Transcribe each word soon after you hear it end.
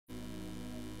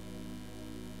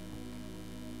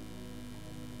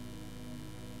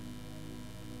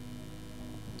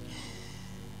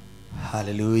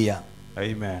Hallelujah.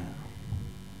 Amen.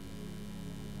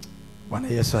 Bwana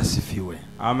Yesu asifiwe.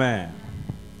 Amen.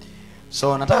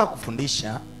 So nataka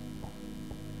kufundisha.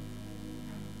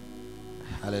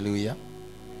 Hallelujah.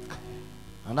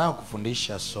 Nataka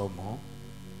kufundisha somo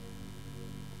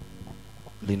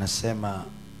linasema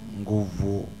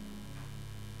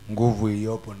nguvu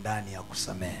iliyopo ndani ya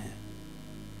kusamehe.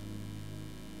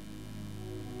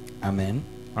 Amen.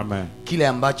 Amen. Kile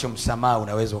ambacho msamaha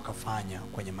unaweza ukafanya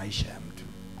kwenye maisha ya mtu.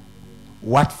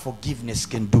 What forgiveness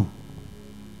can do.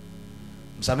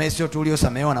 Msamehe sio tu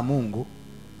uliosamehewa na Mungu.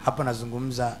 Hapa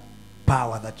nazungumza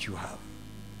power that you have.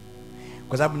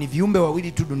 Kwa sababu ni viumbe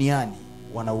wawili tu duniani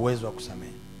wana uwezo wa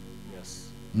kusamehe. Yes.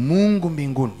 Mungu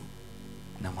mbinguni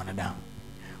na mwanadamu.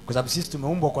 Kwa sababu sisi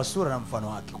tumeumbwa kwa sura na mfano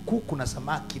wake. Kuku na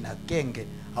samaki na kenge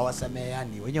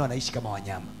hawasameheani, wenyewe wanaishi kama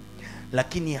wanyama.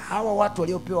 Lakini hawa watu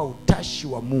waliopewa utashi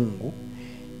wa Mungu,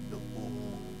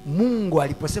 Mungu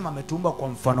aliposema ametuumba kwa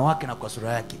mfano wake na kwa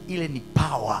sura yake, ile ni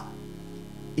power.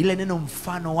 Ile neno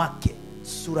mfano wake,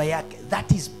 sura yake,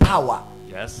 that is power.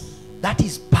 Yes. That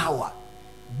is power.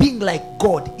 Being like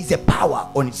God is a power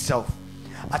on itself.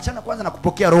 Achana kwanza na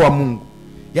kupokea roho wa Mungu.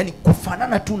 Yani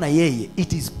kufanana tu na yeye,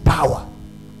 it is power.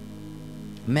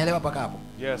 Umeelewa paka hapo?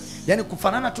 Yes. Yani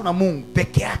kufanana tu na Mungu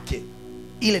peke yake,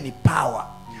 ile ni power.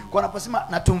 Kwa anaposema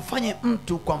na tumfanye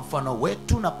mtu kwa mfano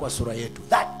wetu na kwa sura yetu,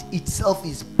 that itself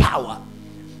is power.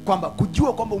 Kwamba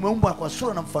kujua kwamba umeumbwa kwa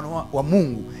sura na mfano wa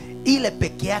Mungu, ile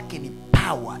peke yake ni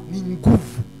power, ni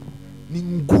nguvu. Ni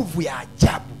nguvu ya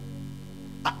ajabu.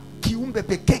 Kiumbe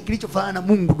pekee kilichofanana na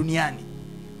Mungu duniani.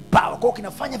 Power. Kwa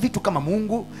kinafanya vitu kama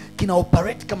Mungu, kina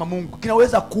operate kama Mungu,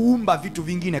 kinaweza kuumba vitu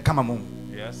vingine kama Mungu.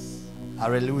 Yes.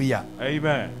 Hallelujah.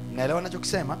 Amen. Naelewa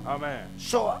ninachokisema? Amen.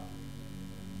 So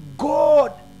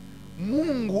God,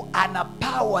 Mungu ana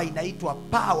power inaitwa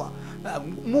power.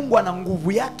 Mungu ana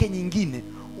nguvu yake nyingine.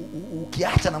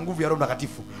 Ukiacha na nguvu ya Roho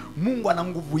Mtakatifu, Mungu ana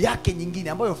nguvu yake nyingine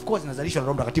ambayo of course inazalishwa na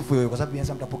Roho Mtakatifu yeye, kwa sababu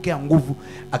yeye mtapokea nguvu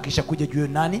akisha kuja juu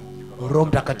nani? Roho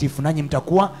Mtakatifu, nanyi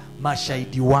mtakuwa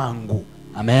mashahidi wangu.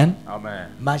 Amen. Amen.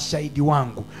 Mashahidi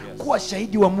wangu. Yes. Kuwa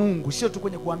shahidi wa Mungu sio tu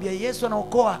kwenye kuambia Yesu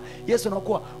anaokoa, Yesu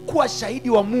anaokoa. Kuwa shahidi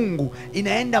wa Mungu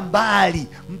inaenda mbali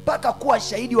mpaka kuwa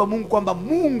shahidi wa Mungu kwamba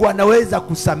Mungu anaweza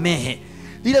kusamehe.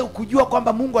 Ile ukujua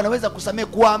kwamba Mungu anaweza kusamehe,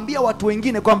 kuwaambia watu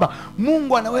wengine kwamba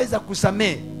Mungu anaweza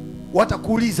kusamehe.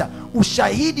 Watakuuliza,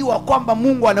 ushahidi wa kwamba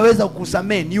Mungu anaweza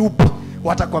kukusamehe ni upi?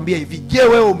 Watakwambia hivi, je,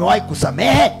 wewe umewahi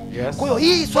kusamehe? Yes. Kwa hiyo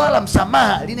hii swala la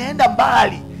msamaha linaenda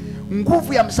mbali.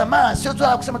 Nguvu ya msamaha sio tu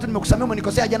kusema tu nimekusamehe,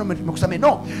 umenikosea jana nimekusamehe.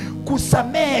 No,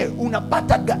 kusamehe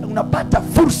unapata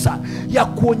fursa ya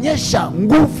kuonyesha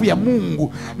nguvu ya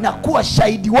Mungu. Amen. Na kuwa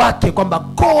shahidi wake kwamba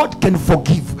God can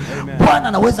forgive. Bwana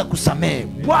anaweza kusamehe.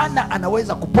 Bwana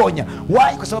anaweza kuponya.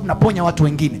 Why? Kwa sababu naponya watu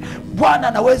wengine. Bwana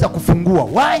anaweza kufungua.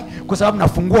 Why? Kwa sababu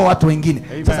nafungua watu wengine.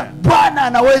 Amen. Sasa Bwana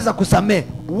anaweza kusamehe.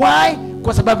 Why?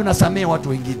 Kwa sababu nasamehe watu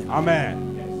wengine. Amen.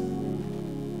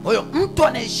 Kwa hiyo mtu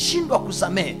anayeshindwa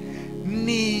kusamehe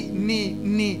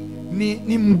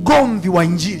ni mgomvi wa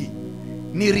Injili,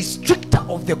 ni restrictor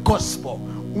of the gospel.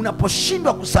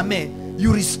 Unaposhindwa kusamehe,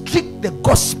 you restrict the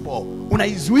gospel,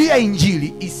 unaizuia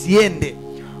Injili isiende.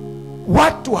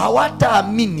 Watu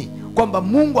hawataamini kwamba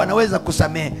Mungu anaweza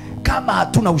kusamehe kama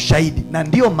hatuna ushahidi. Na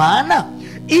ndio maana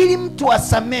ili mtu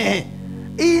asamehe,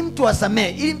 ili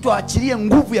mtu aachilie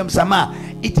nguvu ya msamaha,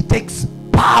 it takes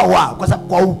power. Kwa sababu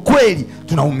kwa ukweli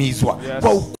tunaumizwa. Yes.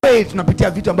 Kwa ukweli tunapitia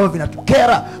vitu ambavyo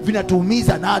vinatukera,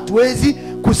 vinatuumiza na hatuwezi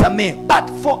kusamehe.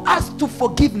 But for us to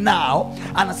forgive now,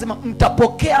 anasema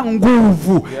mtapokea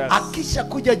nguvu. Yes. Akisha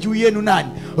kuja juu yenu nani?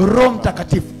 Roho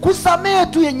Mtakatifu. Kusamehe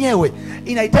tu yenyewe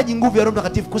inahitaji nguvu ya Roho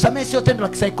Mtakatifu. Kusamehe sio tendo la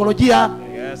kisaikolojia.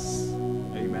 Yes.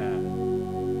 Amen.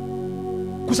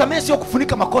 Kusamehe sio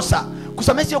kufunika makosa.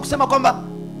 Kusamehe sio kusema kwamba,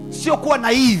 sio kuwa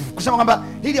naive kusema kwamba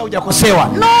hili haujakosewa.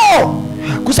 No!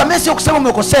 Kusamehe sio kusema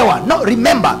umekosewa. No,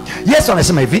 remember, Yesu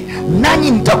anasema hivi,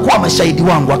 nanyi mtakuwa mashahidi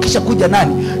wangu. Akisha kuja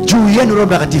nani? Juu yenu Roho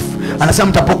Mtakatifu. Anasema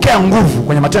mtapokea nguvu,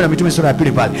 kwenye Matendo ya Mitume sura ya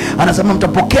 2 pale. Anasema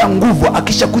mtapokea nguvu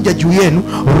akisha kuja juu yenu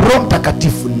Roho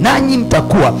Mtakatifu, nanyi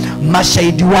mtakuwa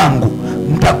mashahidi wangu.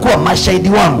 Mtakuwa mashahidi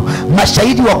wangu.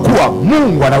 Mashahidi wa kuwa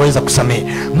Mungu anaweza kusamehe.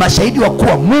 Mashahidi wa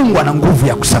kuwa Mungu ana nguvu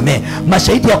ya kusamehe.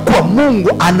 Mashahidi ya kuwa Mungu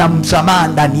ana msamaha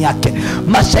ndani yake.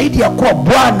 Mashahidi ya kuwa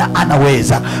Bwana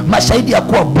anaweza. Mashahidi ya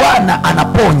kuwa Bwana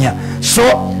anaponya. So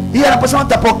hii anaposema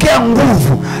mtapokea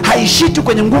nguvu, haishi tu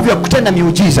kwenye nguvu ya kutenda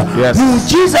miujiza. Yes.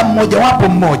 Muujiza mmoja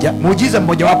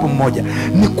wapo mmoja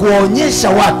ni kuonyesha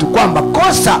watu kwamba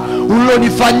kosa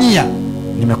ulilonifanyia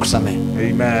nimekusamehe.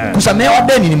 Amen. Kusamehewa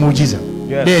deni ni muujiza.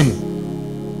 Yes.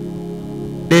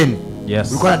 Deni. Yes.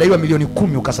 Ulikuwa unadaiwa milioni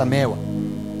 10 ukasamehewa,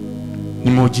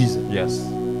 ni muujiza. Yes.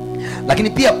 Lakini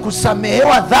pia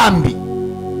kusamehewa dhambi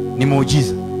ni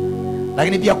muujiza.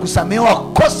 Lakini pia kusamehewa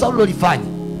kosa ulilofanya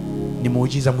ni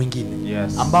muujiza mwingine,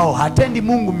 Yes. ambao hatendi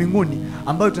Mungu mbinguni,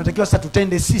 ambao tunatakiwa sasa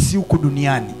tutende sisi huku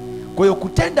duniani. Kwa hiyo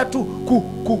kutenda tu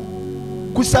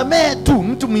kusamehe tu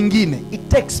mtu mwingine, it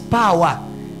takes power.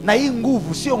 Na hii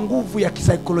nguvu sio nguvu ya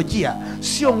kisaikolojia,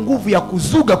 sio nguvu ya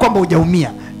kuzuga kwamba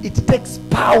hujaumia. It takes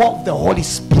power of the Holy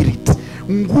Spirit,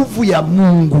 nguvu ya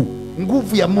Mungu,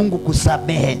 nguvu ya Mungu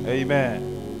kusamehe. Amen.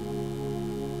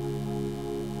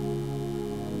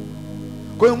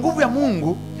 Kwa hiyo nguvu ya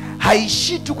Mungu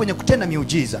haishii tu kwenye kutenda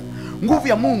miujiza. Nguvu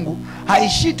ya Mungu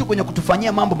haishii tu kwenye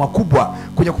kutufanyia mambo makubwa,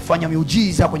 kwenye kufanya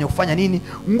miujiza, kwenye kufanya nini.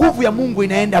 Nguvu ya Mungu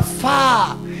inaenda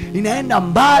far, inaenda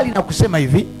mbali na kusema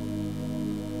hivi,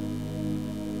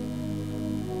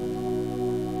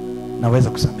 naweza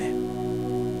kusamehe.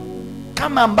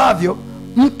 Kama ambavyo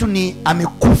mtu ni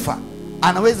amekufa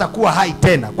anaweza kuwa hai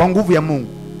tena kwa nguvu ya Mungu,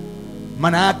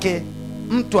 maana yake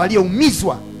mtu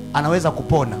aliyeumizwa anaweza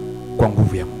kupona kwa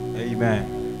nguvu ya Mungu. Amen.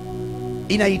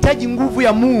 Inahitaji nguvu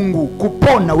ya Mungu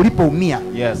kupona ulipoumia.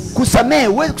 Yes. Kusamehe,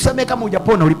 huwezi kusamehe kama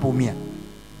hujapona ulipoumia,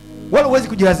 wala huwezi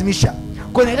kujilazimisha.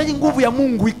 Kwa hiyo inahitaji nguvu ya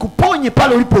Mungu ikuponye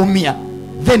pale ulipoumia,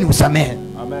 then usamehe.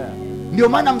 Amen. Ndio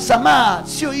maana msamaha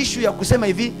sio issue ya kusema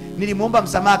hivi nilimuomba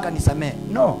msamaha kanisamehe.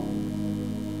 No.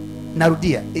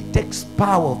 Narudia, it takes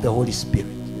power of the Holy Spirit,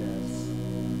 Yes.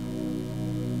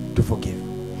 to forgive.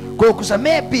 Kwa hiyo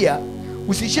kusamehe pia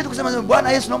usiishie kusema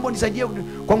Bwana Yesu naomba unisaidie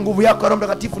kwa nguvu yako Roho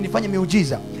Mtakatifu nifanye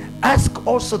miujiza. Ask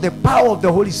also the power of the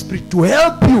Holy Spirit to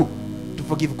help you to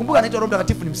forgive. Kumbuka anaitwa Roho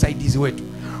Mtakatifu, ni msaidizi wetu.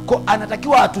 Kwa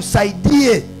anatakiwa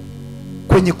atusaidie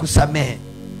kwenye kusamehe.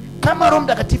 Kama Roho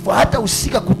Mtakatifu hata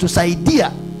usika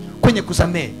kutusaidia kwenye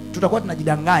kusamehe, tutakuwa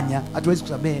tunajidanganya, hatuwezi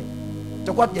kusamehe.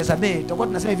 Tutakuwa tujasamehe, tutakuwa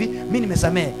tunasema hivi mimi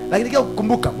nimesamehe, lakini kile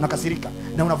kukumbuka unakasirika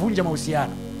na unavunja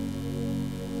mahusiano.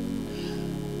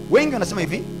 Wengi wanasema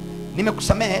hivi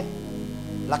nimekusamehe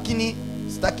lakini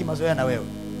sitaki mazoea na wewe.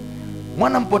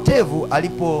 Mwana mpotevu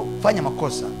alipofanya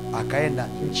makosa akaenda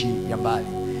nchi ya mbali,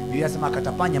 Biblia inasema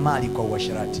akatapanya mali kwa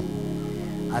uasherati.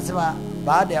 Anasema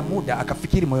baada ya muda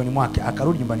akafikiri moyoni mwake,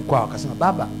 akarudi nyumbani kwao akasema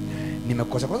baba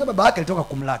nimekosa. Kwa sababu baba yake alitoka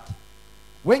kumlaki.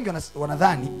 Wengi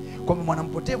wanadhani kwamba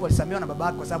mwanampotevu alisamehewa na baba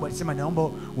yake kwa sababu alisema naomba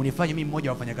unifanye mimi mmoja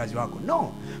wa wafanyakazi wako. No,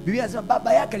 Biblia inasema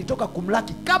baba yake alitoka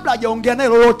kumlaki kabla hajaongea naye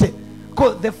lolote.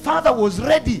 Because the father was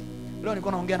ready. Leo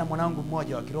nilikuwa naongea na mwanangu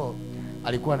mmoja wa kiroho,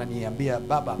 alikuwa ananiambia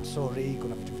baba I'm sorry,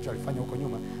 kuna vitu alifanya huko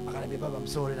nyuma. Akaniambia baba I'm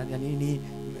sorry na nini.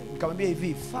 Nikamwambia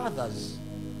hivi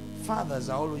fathers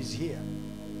are always here.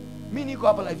 Mimi niko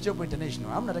hapa Life Chapel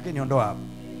International. Hamna nataka niondoa hapa.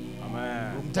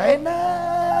 Amen.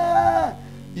 Mtaenda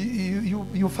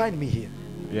you find me here.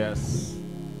 Yes.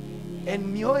 And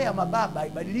mioyo ya mababa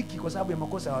haibadiliki kwa sababu ya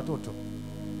makosa ya watoto.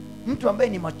 Mtu ambaye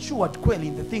ni matured kweli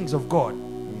in the things of God,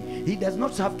 he does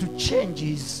not have to change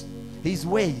his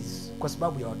ways kwa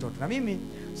sababu ya watoto. Na mimi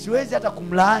siwezi hata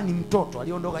kumlaani mtoto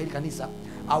aliondoka hili kanisa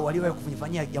au aliyewahi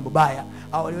kunifanyia jambo baya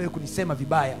au aliyewahi kunisema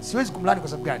vibaya. Siwezi kumlaani kwa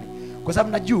sababu gani? Kwa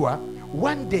sababu najua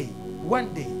one day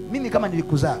mimi kama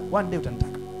nilikuzaa, one day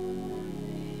utanitaka.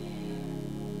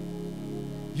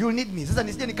 You need me. Sasa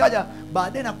nisije nikaja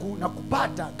baadaye na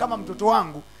kupata kama mtoto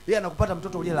wangu, yeye anakupata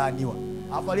mtoto uliyelaaniwa.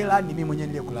 Alafu aliyelaani mimi mwenyewe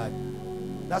niliyekulaani.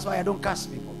 That's why I don't curse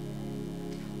people.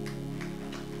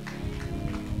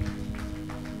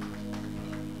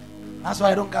 That's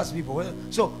why I don't curse people.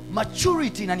 So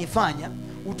maturity inanifanya,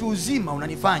 utu uzima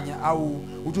unanifanya, au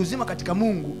utu uzima katika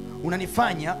Mungu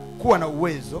unanifanya kuwa na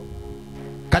uwezo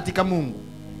katika Mungu.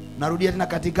 Narudia tena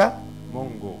katika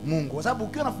Mungu. Kwa sababu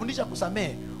ukiwa unafundisha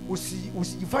kusamehe,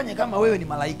 usijifanye kama wewe ni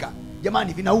malaika.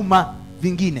 Jamani, vinauma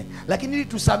vingine. Lakini ili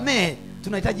tusamehe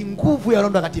tunahitaji nguvu ya Roho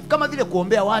Mtakatifu. Kama vile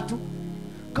kuombea watu,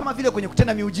 kama vile kwenye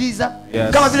kutenda miujiza,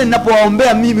 Yes. Kama vile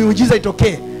ninapowaombea mimi miujiza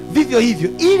itokee. Vivyo hivyo,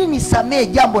 ili nisamehe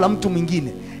jambo la mtu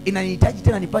mwingine, inanihitaji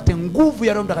tena nipate nguvu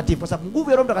ya Roho Mtakatifu. Kwa sababu nguvu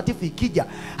ya Roho Mtakatifu ikija,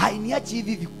 hainiachi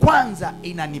hivi hivi, kwanza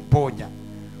inaniponya.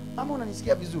 Ama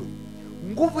unanisikia vizuri?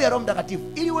 Nguvu ya Roho Mtakatifu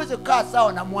ili uweze kukaa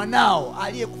sawa na mwanao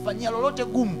aliyekufanyia lolote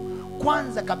gumu,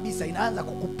 kwanza kabisa inaanza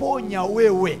kukuponya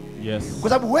wewe. Yes. Kwa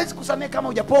sababu huwezi kusamehe kama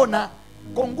hujapona.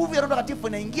 Kwa nguvu ya Roho Mtakatifu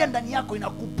inaingia ndani yako,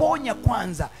 inakuponya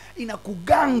kwanza,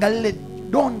 inakuganga lile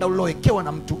donda ulilowekewa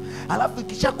na mtu, alafu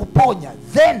ikishakuponya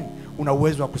then una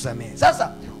uwezo wa kusamehe.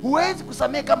 Sasa huwezi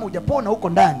kusamehe kama hujapona huko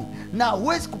ndani, na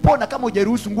huwezi kupona kama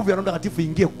hujaruhusu nguvu ya Roho Mtakatifu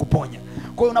ingie kukuponya.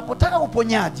 Kwa hiyo unapotaka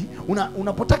uponyaji,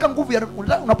 unapotaka nguvu ya,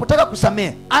 unapotaka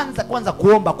kusamehe, anza kwanza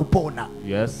kuomba kupona.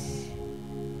 Yes.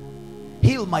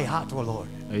 Heal my heart, O Lord.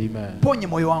 Amen. Ponye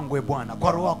moyo wangu e Bwana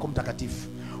kwa Roho wako Mtakatifu.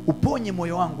 uponye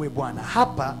moyo wangu Bwana,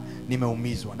 hapa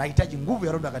nimeumizwa, nahitaji nguvu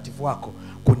ya Roho Mtakatifu wako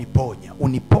kuniponya.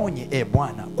 Uniponye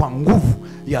Bwana kwa nguvu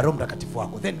ya Roho Mtakatifu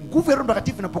wako. Then nguvu ya Roho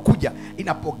Mtakatifu inapokuja,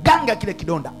 inapoganga kile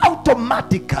kidonda,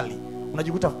 automatically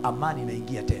unajikuta amani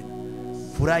inaingia tena,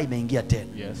 furaha inaingia tena.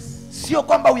 Yes. Sio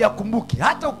kwamba uyakumbuki,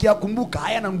 hata ukiyakumbuka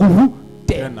hayana nguvu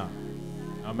tena.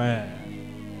 Amen.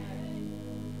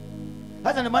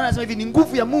 Hata ndio maana nasema hivi, ni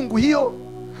nguvu ya Mungu hiyo.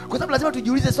 Kwa sababu lazima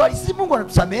tujiulize swali, sisi Mungu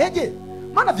anatusameheje?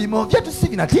 Maana vimo vyetu sisi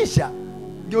vinatisha.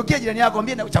 Geukia jirani yako,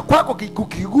 ambie na cha kwako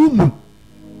kigumu.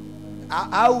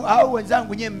 Au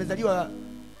wenzangu nyewe mmezaliwa.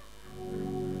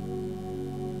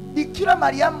 Bikira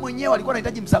Mariamu mwenyewe alikuwa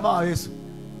anahitaji msamaha wa Yesu.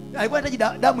 Alikuwa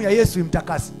anahitaji damu ya Yesu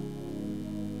imtakase.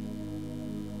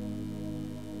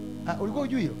 Ulikuwa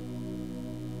hujui hilo?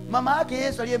 Mama yake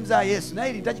Yesu aliyemzaa Yesu, na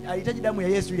alihitaji damu ya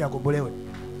Yesu ili akombolewe.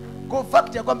 Kwa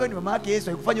fact ya kwamba ni mama yake Yesu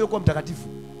haikufanya wewe kuwa mtakatifu.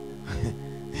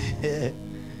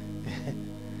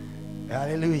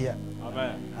 Haleluya.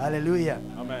 Amen. Haleluya.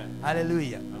 Amen.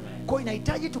 Haleluya. Kwa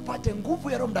inahitaji tupate nguvu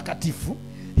ya Roho Mtakatifu.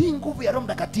 Hii nguvu ya Roho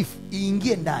Mtakatifu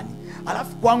iingie ndani.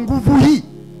 Alafu kwa nguvu hii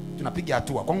tunapiga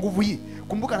hatua. Kwa nguvu hii,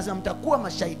 kumbuka anasema mtakuwa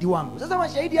mashahidi wangu. Sasa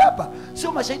mashahidi hapa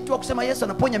sio mashahidi tu wa kusema Yesu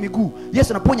anaponya miguu,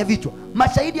 Yesu anaponya vichwa.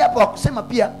 Mashahidi hapa wa kusema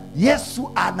pia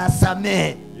Yesu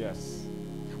anasamehe. Yes.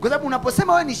 Kwa sababu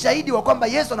unaposema wewe ni shahidi wa kwamba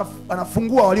Yesu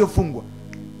anafungua waliofungwa,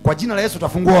 kwa jina la Yesu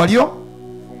utafungua walio.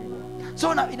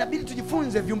 So inabidi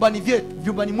tujifunze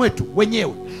vyumbani mwetu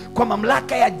wenyewe kwa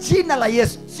mamlaka ya jina la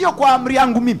Yesu, sio kwa amri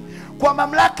yangu mimi, kwa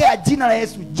mamlaka ya jina la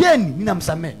Yesu. Jeni,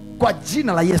 ninamsamehe kwa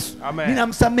jina la Yesu. Amen.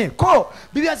 Ninamsamehe. Kwa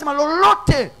Biblia inasema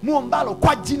lolote muombalo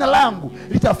kwa jina langu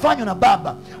litafanywa na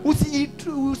Baba.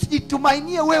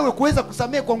 Usijitumainie wewe kuweza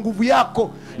kusamehe kwa nguvu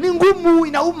yako. Ni ngumu,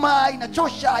 inauma,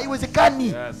 inachosha, haiwezekani.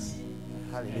 Yes.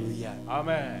 Haleluya.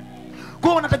 Amen.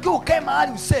 Kwa unatakiwa ukae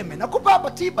mahali useme, nakupa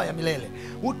hapa tiba ya milele.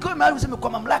 Ukae mahali useme kwa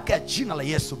mamlaka ya jina la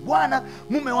Yesu, Bwana,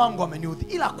 mume wangu ameniudhi,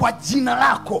 ila kwa jina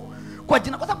lako. Kwa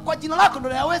sababu kwa jina lako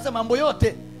ndio nayaweza mambo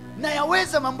yote.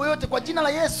 Nayaweza mambo yote kwa jina la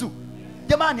Yesu.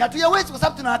 Jamani, hatuyawezi kwa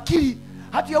sababu tuna akili.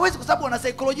 Hatuyawezi kwa sababu wana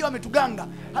saikolojia wametuganga.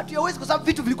 Hatuyawezi kwa sababu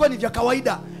vitu vilikuwa ni vya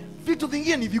kawaida. Vitu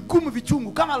vingine ni vigumu,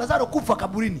 vichungu, kama Lazaro kufa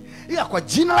kaburini. Ila kwa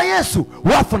jina la Yesu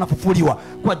wafu wanafufuliwa.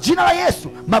 Kwa jina la Yesu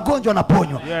magonjwa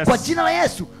yanaponywa. Yes. Kwa jina la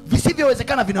Yesu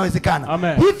visivyowezekana vinawezekana.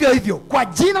 Amen. Hivyo hivyo kwa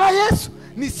jina la Yesu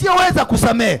nisiyoweza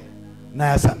kusamehe na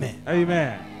yasamehe.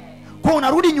 Amen. Kwa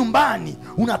unarudi nyumbani,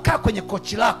 unakaa kwenye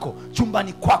kochi lako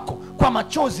chumbani kwako kwa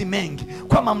machozi mengi,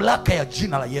 kwa mamlaka ya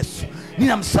jina la Yesu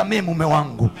ninamsamehe mume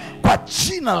wangu kwa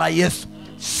jina la Yesu,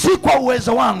 si kwa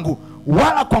uwezo wangu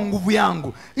wala kwa nguvu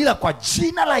yangu, ila kwa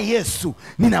jina la Yesu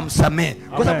ninamsamehe,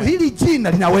 kwa sababu hili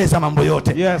jina linaweza mambo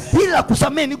yote. Yes. Hili la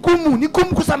kusamehe ni gumu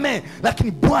kusamehe,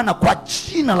 lakini Bwana kwa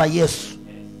jina la Yesu.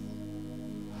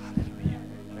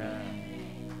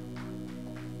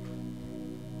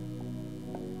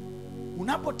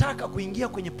 Unapotaka kuingia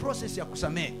kwenye process ya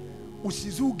kusamehe,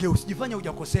 usizuge, usijifanye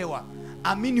hujakosewa.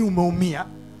 Amini umeumia,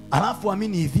 alafu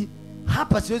amini hivi,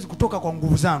 hapa siwezi kutoka kwa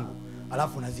nguvu zangu,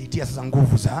 alafu unaziitia sasa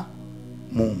nguvu za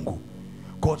Mungu.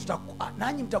 Kwa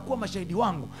nanyi mtakuwa mashahidi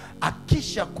wangu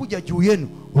akisha kuja juu yenu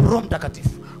Roho Mtakatifu.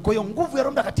 Kwa hiyo nguvu ya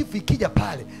Roho Mtakatifu ikija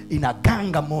pale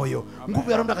inaganga moyo.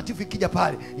 Nguvu ya Roho Mtakatifu ikija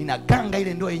pale inaganga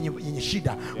ile ndoa yenye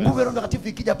shida. Nguvu ya Roho Mtakatifu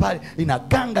ikija pale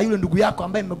inaganga yule ndugu yako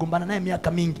ambaye mmegombana naye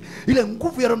miaka mingi. Ile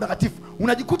nguvu ya Roho Mtakatifu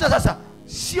unajikuta sasa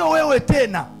sio wewe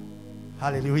tena.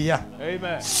 Haleluya.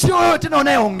 Amen. Sio wewe tena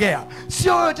unayeongea,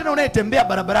 sio wewe tena unayetembea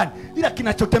barabarani, ila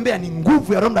kinachotembea ni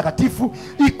nguvu ya Roho Mtakatifu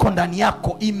iko ndani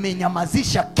yako,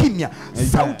 imenyamazisha kimya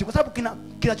sauti. Kwa sababu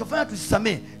kinachofanya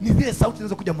tusisamee ni zile sauti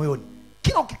zinazokuja moyoni.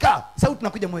 Kila ukikaa sauti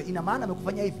inakuja moyoni, ina maana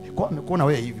amekufanya hivi, kwa amekuona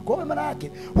wewe hivi, kwa maana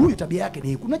yake huyu tabia yake ni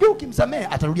hivi. Unajua ukimsamee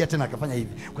atarudia tena akafanya hivi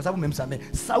kwa sababu umemsamee.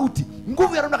 Sauti,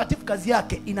 nguvu ya Roho Mtakatifu kazi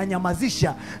yake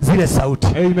inanyamazisha zile sauti.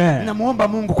 Amen. Ninamuomba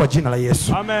Mungu kwa jina la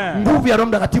Yesu. Amen. Nguvu ya Roho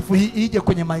Mtakatifu ije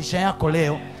kwenye maisha yako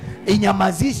leo,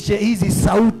 inyamazishe hizi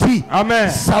sauti. Amen.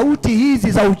 Sauti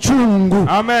hizi za uchungu.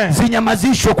 Amen.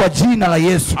 Zinyamazishwe kwa jina la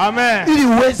Yesu. Amen. Ili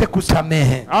uweze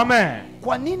kusamehe. Amen.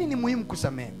 Kwa nini ni muhimu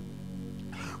kusamehe?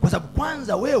 Kwa sababu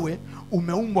kwanza wewe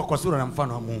umeumbwa kwa sura na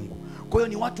mfano wa Mungu. Kwa hiyo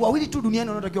ni watu wawili tu duniani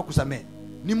wanaotakiwa kusamehe.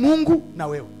 Ni Mungu na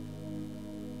wewe.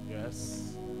 Yes.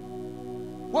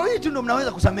 Wawili tu ndio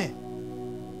mnaweza kusamehe.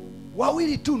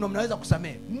 Wawili tu ndio mnaweza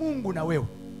kusamehe. Mungu na wewe.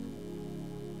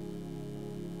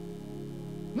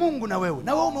 Mungu na wewe.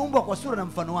 Na wewe umeumbwa kwa sura na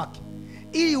mfano wake.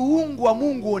 Ili uungu wa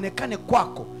Mungu uonekane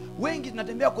kwako. Wengi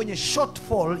tunatembea kwenye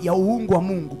shortfall ya uungu wa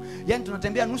Mungu. Yaani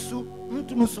tunatembea nusu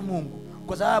mtu nusu Mungu.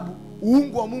 Kwa sababu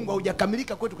uungu wa Mungu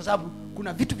haujakamilika kwetu, kwa sababu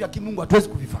kuna vitu vya kimungu hatuwezi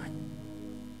kuvifanya.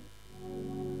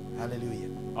 Haleluya.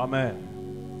 Amen.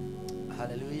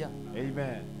 Haleluya.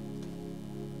 Amen.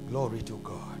 Glory to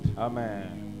God. Amen.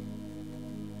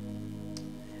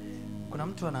 Kuna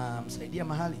mtu anamsaidia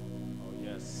mahali? Oh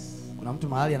yes. Kuna mtu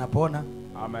mahali anapona?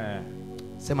 Amen.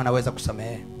 Sema naweza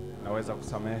kusamehe. Naweza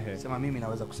kusamehe. Sema mimi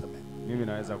naweza kusamehe. Mimi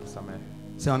naweza kusamehe.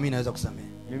 Sema mimi naweza kusamehe.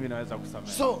 Mimi naweza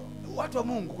kusamehe. So, watu wa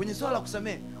Mungu, kwenye swala la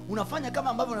kusamehe, unafanya kama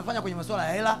ambavyo unafanya kwenye masuala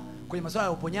ya hela, kwenye masuala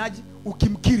ya uponyaji,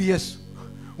 ukimkiri Yesu.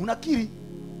 Unakiri.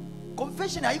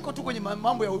 Confession haiko tu kwenye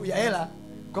mambo ya hela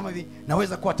kama hivi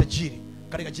naweza kuwa tajiri.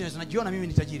 Katika jina najiona mimi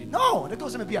ni tajiri. No, nataka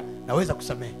useme pia naweza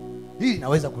kusamehe. Hili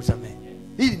naweza kusamehe.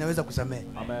 Hili naweza kusamehe.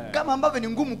 Amen. Kama ambavyo ni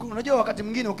ngumu, unajua wakati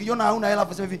mwingine ukijiona hauna hela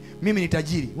afu sema hivi mimi ni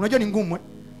tajiri. Unajua ni ngumu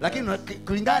lakini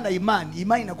kulingana na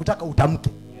imani inakutaka utamke.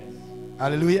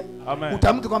 Haleluya.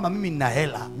 Utamke kwamba mimi nina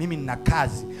hela, mimi nina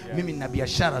kazi, mimi nina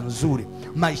biashara nzuri,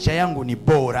 maisha yangu ni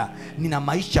bora, nina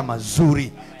maisha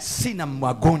mazuri, sina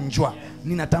magonjwa.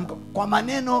 Ninatamka kwa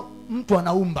maneno mtu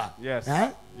anaumba. Yes.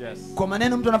 Yes. Kwa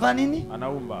maneno mtu anafanya nini?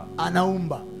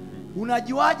 Anaumba.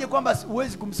 Unajuaje kwamba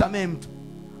huwezi kumsamehe mtu?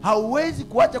 Hauwezi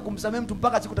kuacha kumsamehe mtu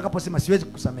mpaka siku utakaposema siwezi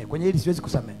kukusamehe. Kwenye hili siwezi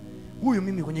kusamehe. Huyu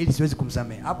mimi kwenye hili siwezi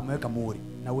kumsamehe. Hapo umeweka muhuri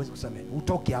na huwezi kusamehe.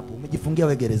 Utoke hapo, umejifungia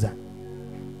wewe gerezani.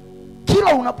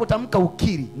 Kila unapotamka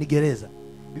ukiri ni gereza.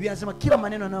 Biblia inasema kila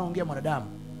maneno anayoongea mwanadamu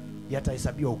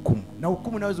yatahesabiwa hukumu. Na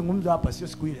hukumu inayozungumzwa hapa sio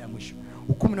siku ile ya mwisho.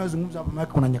 Hukumu inayozungumzwa hapa, maana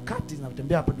kuna nyakati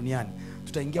zinatembea hapa duniani.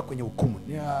 Tutaingia kwenye hukumu.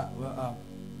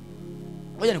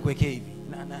 Ngoja nikuwekee hivi.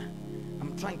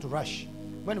 I'm trying to rush.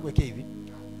 Ngoja nikuwekee hivi.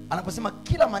 Anaposema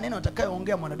kila maneno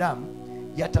atakayoongea mwanadamu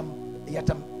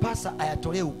yatampasa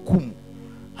ayatolee hukumu.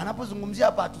 Anapozungumzia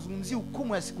hapa hatuzungumzii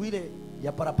hukumu ya siku ile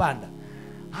ya parapanda.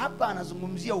 Hapa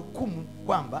anazungumzia hukumu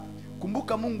kwamba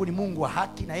kumbuka Mungu ni Mungu wa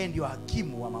haki na yeye ndio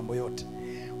hakimu wa mambo yote.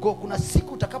 Kwa kuna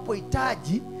siku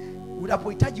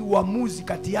unapohitaji uamuzi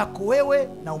kati yako wewe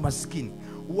na umaskini,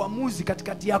 uamuzi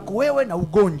katikati yako wewe na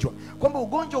ugonjwa, kwamba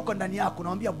ugonjwa uko ndani yako,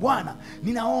 naambia Bwana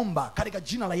ninaomba katika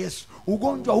jina la Yesu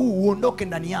ugonjwa huu uondoke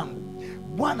ndani yangu.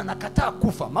 Bwana nakataa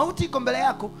kufa. Mauti iko mbele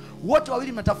yako, wote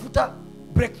wawili mnatafuta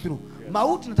breakthrough.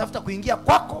 Mauti natafuta kuingia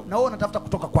kwako na wewe unatafuta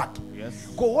kutoka kwake. Yes.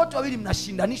 Kwa wote wawili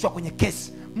mnashindanishwa kwenye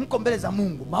kesi. Mko mbele za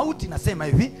Mungu. Mauti nasema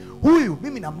hivi, huyu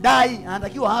mimi namdai,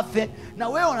 anatakiwa afe, na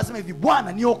wewe unasema hivi,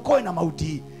 Bwana niokoe na mauti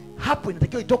hii. Hapo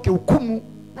inatakiwa itoke hukumu.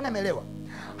 Nani ameelewa?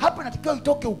 Hapo inatakiwa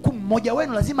itoke hukumu. Mmoja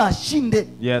wenu lazima ashinde.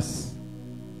 Yes.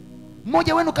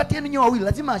 Mmoja wenu kati yenu nyote wawili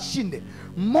lazima ashinde.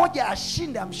 Mmoja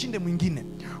ashinde, amshinde mwingine.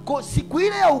 Kwa siku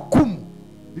ile ya hukumu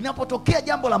linapotokea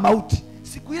jambo la mauti,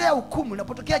 siku ile ya hukumu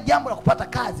linapotokea jambo la kupata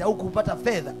kazi au kupata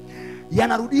fedha,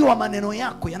 yanarudiwa maneno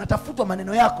yako, yanatafutwa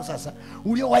maneno yako sasa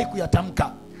uliowahi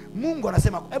kuyatamka. Mungu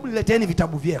anasema hebu nileteni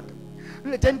vitabu vyake.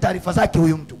 Nileteni taarifa zake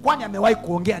huyu mtu. Kwani amewahi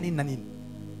kuongea nini na nini?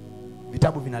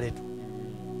 Vitabu vinaletwa.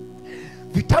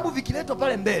 Vitabu vikiletwa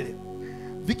pale mbele,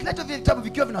 vikiletwa vile vitabu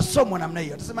vikiwa vinasomwa namna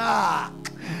hiyo, atasema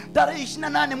tarehe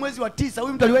 28 mwezi wa 9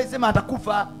 huyu mtu aliwahi sema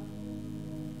atakufa.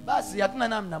 Basi hatuna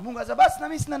namna. Mungu anasema basi na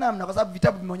mimi sina namna kwa sababu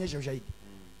vitabu vimeonyesha ushahidi.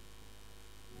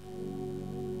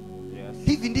 Yes.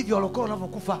 Hivi ndivyo walokole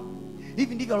wanavyokufa.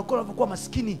 Hivi ndivyo walokole wanavyokuwa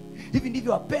maskini. Hivi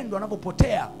ndivyo wapendwa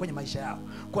wanavyopotea kwenye maisha yao.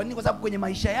 Kwa nini? Kwa sababu kwenye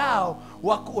maisha yao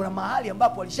wako na mahali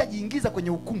ambapo walishajiingiza kwenye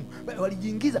hukumu.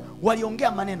 Walijiingiza,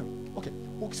 waliongea maneno. Okay.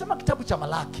 Ukisema kitabu cha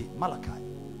Malaki,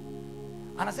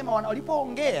 anasema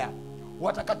walipoongea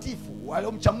watakatifu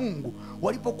waliomcha Mungu,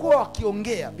 walipokuwa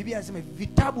wakiongea, Biblia inasema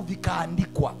vitabu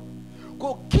vikaandikwa.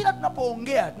 Kwa kila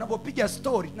tunapoongea, tunapopiga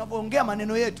story, tunapoongea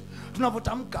maneno yetu,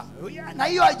 tunapotamka, na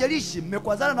hiyo haijalishi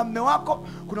mmekwazana na mume wako,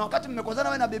 kuna wakati mmekwazana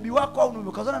wewe na bebi wako au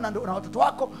mmekwazana na watoto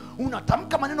wako,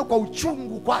 unatamka maneno kwa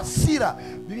uchungu, kwa hasira,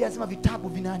 Biblia inasema vitabu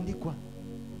vinaandikwa.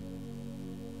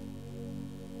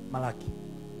 Malaki.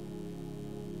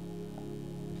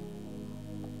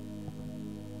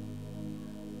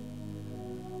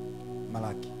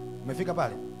 Umefika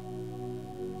pale?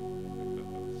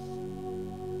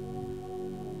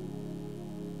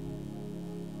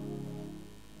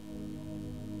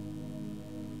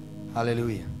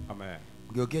 Haleluya. Amen.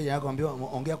 Mgeukie yako ambia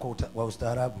ongea kwa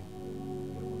ustaarabu.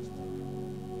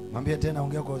 Mwambie tena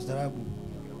ongea kwa ustaarabu.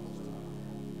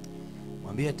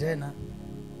 Mwambie tena.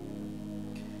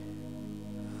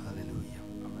 Haleluya.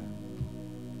 Amen.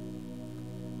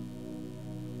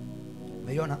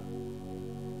 Umeiona?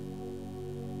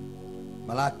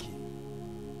 Malaki.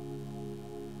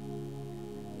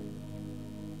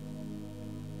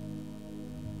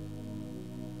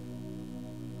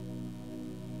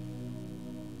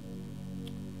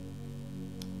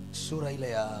 Sura ile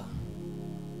ya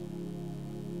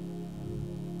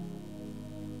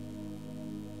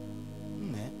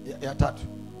ya tatu.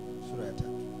 Sura ya 3.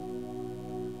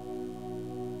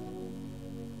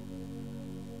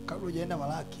 Kabla hujaenda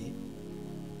Malaki,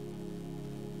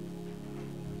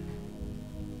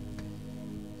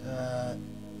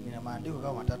 Nina maandiko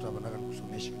kama matatu hapa nataka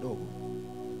nikusomeshe kidogo.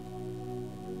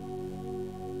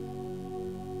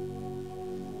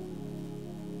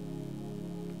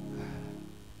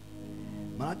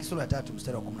 Malaki sura ya 3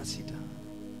 mstari wa 16.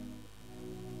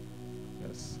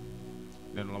 Yes.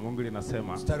 Neno la Mungu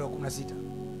linasema mstari wa 16.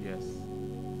 Yes.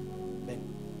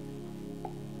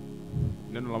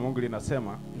 Neno la Mungu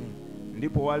linasema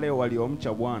ndipo wale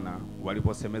waliomcha Bwana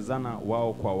waliposemezana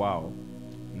wao kwa wao,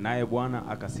 naye Bwana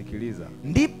akasikiliza.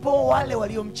 Ndipo wale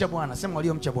waliomcha Bwana. Sema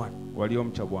waliomcha Bwana.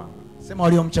 Waliomcha Bwana. Sema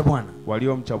waliomcha Bwana.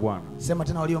 Waliomcha Bwana. Sema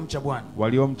tena waliomcha Bwana.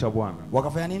 Waliomcha Bwana.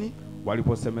 Wakafanya nini?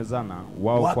 Waliposemezana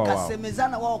wao kwa wao.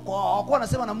 Wakasemezana wao kwa wao. Hawakuwa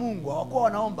wanasema na Mungu, hawakuwa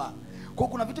wanaomba. Kwa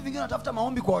kuna vitu vingine unatafuta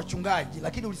maombi kwa wachungaji,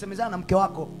 lakini ulisemezana na mke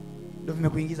wako ndio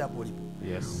vimekuingiza hapo ulipo.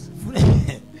 Yes.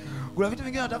 Kuna vitu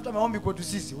vingine unatafuta maombi kwetu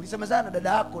sisi. Ulisemezana na dada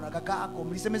yako na kaka yako,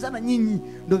 mlisemezana nyinyi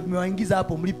ndio vimewaingiza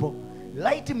hapo mlipo.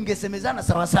 Light mngesemezana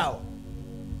sawa sawa,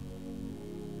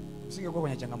 usingekuwa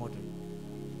kwenye changamoto.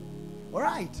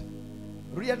 Alright.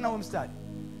 Rudia tena mstari.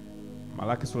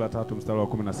 Malaki sura 3 mstari wa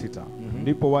 16.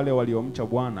 Ndipo wale waliomcha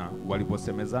Bwana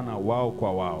waliposemezana wao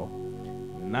kwa wao,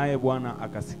 naye Bwana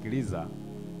akasikiliza,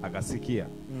 akasikia.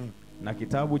 Na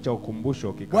kitabu cha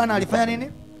ukumbusho Bwana alifanya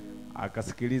nini?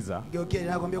 Akasikiliza. Okay,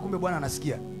 nakwambia kumbe Bwana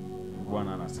anasikia.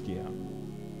 Bwana anasikia.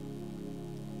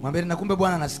 Mwambie na kumbe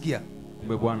Bwana anasikia.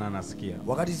 Kumbe Bwana anasikia.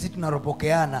 Wakati sisi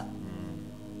tunaropokeana.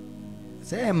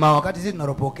 Sema wakati sisi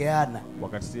tunaropokeana.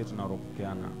 Wakati sisi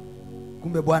tunaropokeana.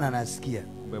 Kumbe Bwana anasikia.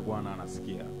 Kumbe Bwana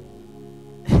anasikia.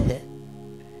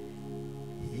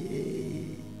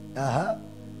 Aha.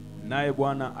 Naye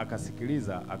Bwana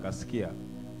akasikiliza, akasikia.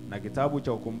 Na kitabu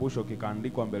cha ukumbusho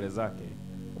kikaandikwa mbele zake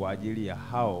kwa ajili ya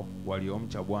hao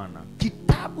waliomcha Bwana.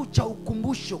 Kitabu cha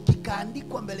ukumbusho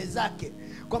kikaandikwa mbele zake,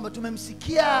 kwamba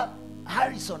tumemsikia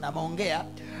Harrison ameongea,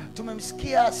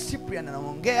 tumemsikia Cyprian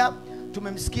anaongea,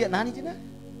 tumemsikia nani jina?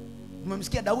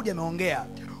 Tumemsikia Daudi ameongea.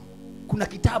 Kuna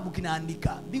kitabu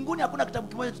kinaandika. Mbinguni hakuna kitabu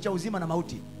kimoja cha uzima na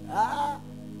mauti.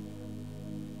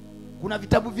 Kuna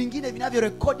vitabu vingine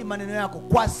vinavyorekodi maneno yako.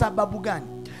 Kwa sababu gani?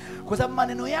 Kwa sababu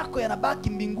maneno yako yanabaki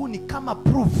mbinguni kama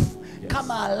proof,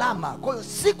 kama alama. Kwa hiyo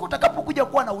siku utakapokuja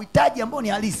kuwa na uhitaji ambao ni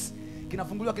halisi,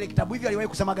 kinafunguliwa kile kitabu. Hivi aliwahi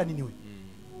kusemaga nini huyu?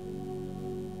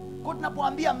 Kwa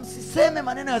tunapoambia msiseme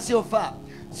maneno yasiyofaa,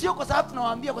 sio kwa sababu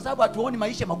tunawaambia kwa sababu hatuoni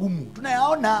maisha magumu.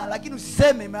 Tunayaona, lakini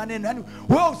usiseme maneno. Yaani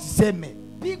wewe usiseme.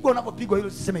 Pigwa unapopigwa hilo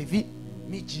usiseme hivi,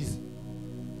 michizi.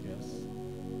 Yes.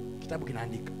 Kitabu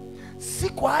kinaandika. Si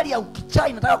kwa hali ya ukichaa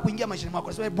inataka kuingia maishani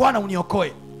mwako. Sema Bwana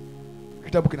uniokoe.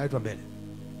 Kitabu kinaitwa mbele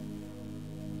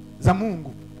za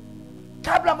Mungu.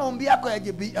 Kabla maombi yako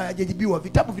hayajajibiwa,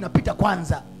 vitabu vinapita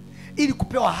kwanza ili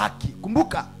kupewa haki.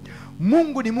 Kumbuka,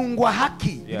 Mungu ni Mungu wa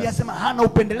haki. Biblia inasema hana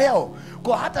upendeleo.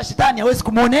 Kwa hata shetani hawezi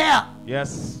kumuonea.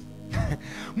 Yes.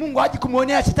 Mungu haji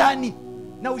kumuonea shetani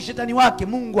na ushetani wake.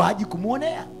 Mungu haji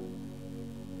kumuonea.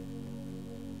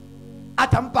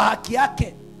 Atampa haki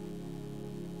yake.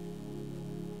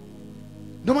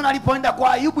 Ndio maana alipoenda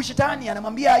kwa Ayubu, shetani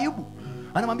anamwambia Ayubu,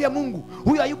 anamwambia Mungu,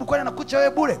 huyu Ayubu kwani anakucha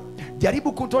wewe bure?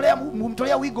 Jaribu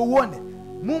kumtolea wigo uone.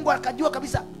 Mungu akajua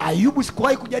kabisa Ayubu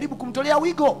sikuwahi kujaribu kumtolea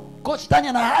wigo. Kwa shetani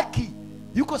ana haki.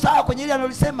 Yuko sawa kwenye ile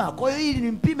analisema. Kwa hiyo ili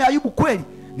nimpime Ayubu kweli,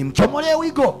 nimchomolee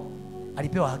wigo.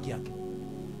 Alipewa haki yake.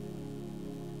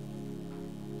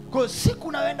 Kwa siku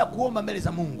unaenda kuomba mbele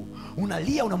za Mungu,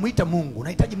 unalia, unamuita Mungu,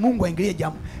 unahitaji Mungu aingilie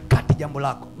jambo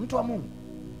lako. Mtu wa Mungu.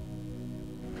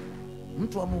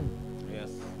 Mtu wa Mungu. Yes.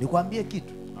 Nikwambie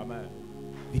kitu. Amen.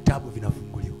 Vitabu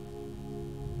vinafunguliwa.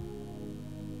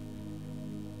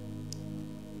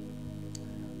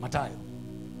 Mathayo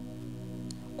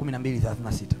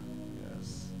 12:36.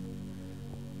 Yes.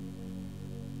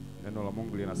 Neno la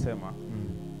Mungu linasema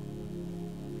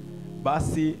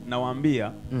basi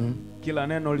nawaambia kila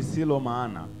neno lisilo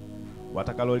maana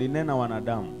watakalolinena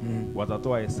wanadamu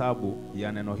watatoa hesabu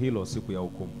ya neno hilo siku ya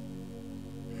hukumu.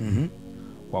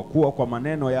 Kwa kuwa kwa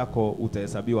maneno yako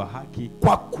utahesabiwa haki.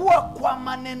 Kwa kuwa kwa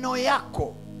maneno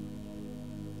yako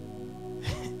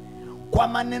kwa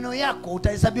maneno yako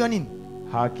utahesabiwa nini?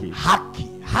 Haki. Haki.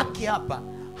 Haki hapa,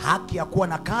 haki ya kuwa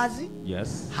na kazi.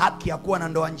 Yes. Haki ya kuwa na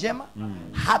ndoa njema.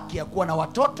 Haki ya kuwa na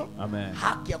watoto. Amen.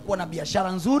 Haki ya kuwa na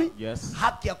biashara nzuri. Yes.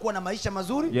 Haki ya kuwa na maisha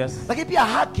mazuri. Yes. Lakini pia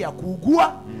haki ya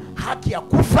kuugua. Haki ya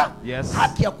kufa. Yes.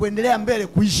 Haki ya kuendelea mbele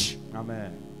kuishi.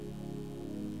 Amen.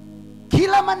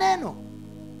 Kila maneno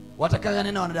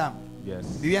watakayanena wanadamu. Yes.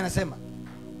 Biblia inasema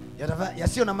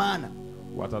yasio na maana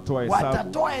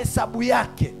watatoa hesabu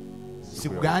yake.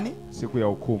 Siku gani? Siku ya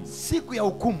hukumu. Siku ya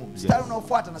hukumu. Mstari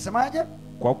unaofuata nasemaje?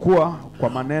 Kwa kuwa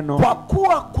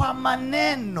kwa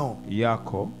maneno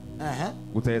yako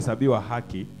utahesabiwa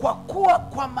haki. Kwa kuwa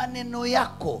kwa maneno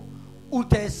yako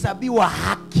utahesabiwa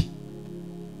haki.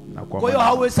 Kwa hiyo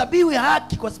hauhesabiwi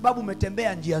haki kwa sababu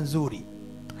umetembea njia nzuri.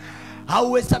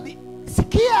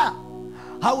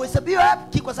 Hauhesabiwi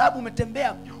haki kwa sababu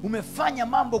umefanya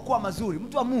mambo kuwa mazuri.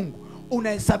 Mtu wa Mungu,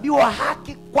 unahesabiwa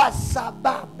haki kwa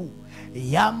sababu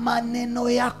ya maneno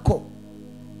yako.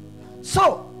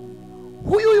 So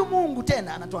huyu Mungu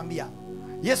tena anatuambia,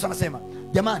 Yesu anasema,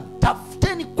 jamani,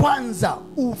 tafuteni kwanza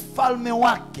ufalme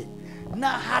wake na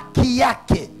haki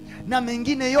yake, na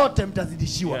mengine yote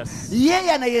mtazidishiwa.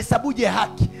 Yeye anayehesabuje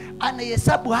haki?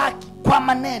 Anahesabu haki kwa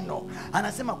maneno.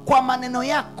 Anasema kwa maneno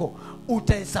yako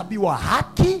utahesabiwa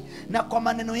haki, na kwa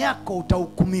maneno yako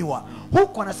utahukumiwa.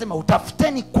 Huko anasema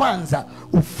utafuteni kwanza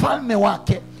ufalme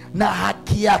wake na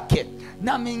haki yake,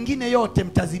 na mengine yote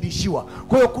mtazidishiwa.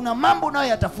 Kwa hiyo kuna mambo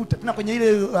unayoyatafuta. Tuna kwenye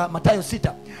ile Mathayo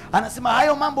 6 anasema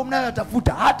hayo mambo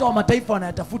mnayoyatafuta hata wa mataifa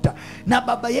wanayatafuta, na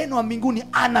Baba yenu wa mbinguni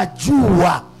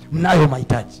anajua mnayo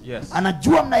mahitaji.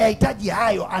 Anajua mnayahitaji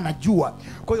hayo, anajua.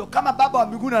 Kwa hiyo kama Baba wa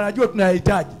mbinguni anajua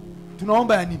tunayahitaji,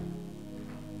 tunaomba ya nini?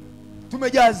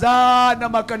 Tumejazana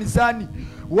makanisani,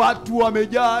 watu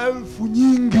wamejaa elfu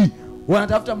nyingi,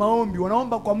 wanatafuta maombi,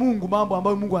 wanaomba kwa Mungu mambo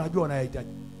ambayo Mungu anajua wanayahitaji.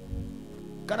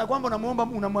 Kana kwamba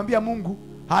unamwambia Mungu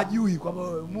hajui, kwamba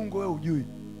Mungu wewe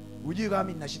hujui kama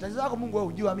mimi nina shida zako. Mungu wewe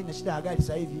hujui kama mimi nina shida ya gari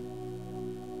sasa hivi,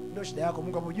 ndio shida yako.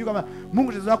 Mungu hujui kama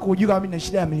tatizo lako, hujui kama mimi nina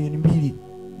shida ya milioni 2.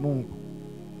 Mungu,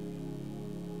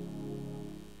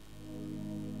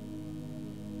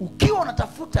 ukiwa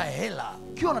unatafuta hela,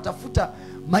 ukiwa unatafuta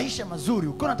maisha mazuri,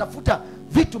 ukiwa unatafuta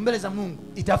vitu mbele za Mungu,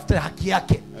 itafute haki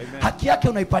yake. Amen. Haki yake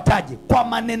unaipataje? Kwa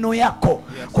maneno yako.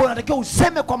 Kwa hiyo unatakiwa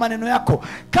useme kwa maneno yako,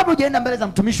 kabla hujaenda mbele za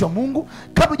mtumishi wa Mungu,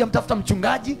 kabla hujamtafuta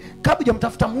mchungaji, kabla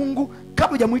hujamtafuta Mungu,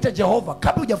 kabla hujamuita Jehova,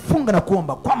 kabla hujafunga na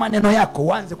kuomba, kwa maneno yako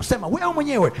uanze kusema wewe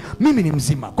mwenyewe mimi ni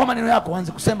mzima. Kwa maneno yako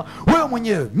uanze kusema wewe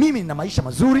mwenyewe mimi nina maisha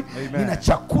mazuri. Amen. Nina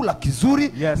chakula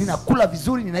kizuri. Ninakula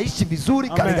vizuri, ninaishi vizuri.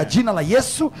 Katika jina la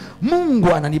Yesu, Mungu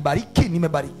ananibariki,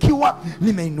 nimebarikiwa,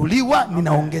 nimeinuliwa,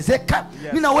 ninaongezeka.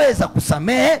 Ninaweza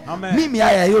kusamehe. Mimi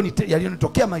haya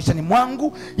yaliyonitokea maishani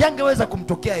mwangu yangeweza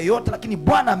kumtokea yeyote, lakini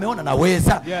Bwana ameona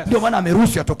naweza. Ndio maana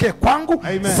ameruhusu yatokee kwangu.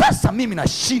 Amen. Sasa mimi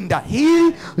nashinda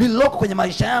hili lililoko kwenye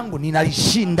maisha yangu,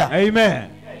 ninalishinda. Amen.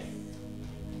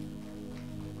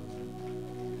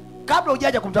 Kabla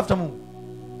hujaja kumtafuta Mungu,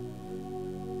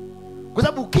 kwa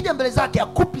sababu ukija mbele zake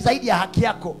akupi zaidi ya haki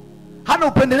yako. Hana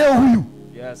upendeleo huyu.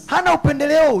 Hana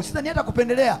upendeleo, sidhani hata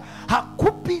kupendelea.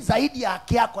 Hakupi zaidi ya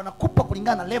haki yako, anakupa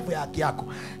kulingana na level ya haki yako.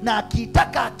 Na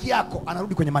akiitaka haki yako,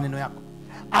 anarudi kwenye maneno yako.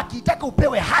 Akiitaka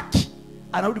upewe haki,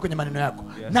 anarudi kwenye maneno yako.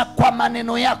 Na kwa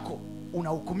maneno yako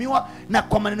unahukumiwa, na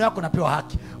kwa maneno yako unapewa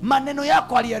haki. Maneno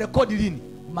yako aliyarekodi lini?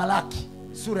 Malaki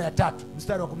sura ya 3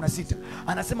 mstari wa 16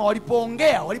 anasema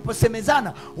walipoongea,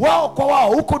 waliposemezana wao kwa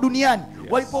wao huko duniani,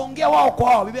 walipoongea wao kwa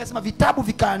wao, Biblia inasema vitabu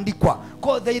vikaandikwa.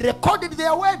 Because they recorded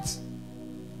their words.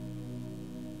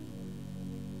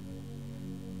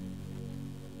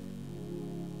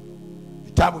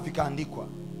 Vitabu vikaandikwa,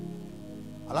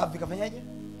 alafu vikafanyaje?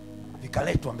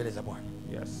 Vikaletwa mbele za Bwana.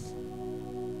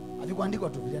 Havikuandikwa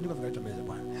tu, viliandikwa vikaletwa mbele za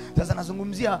Bwana. Sasa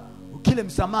nazungumzia kile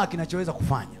msamaha kinachoweza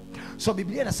kufanya. So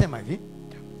Biblia inasema hivi,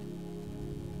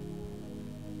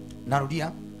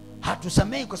 narudia,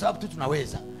 hatusamehi kwa sababu tu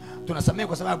tunaweza. Tunasamehe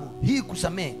kwa sababu hii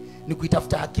kusamehe ni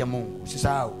kuitafuta haki ya Mungu.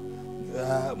 Usisahau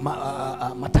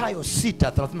Mathayo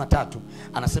 6:33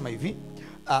 anasema hivi,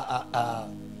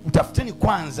 utafuteni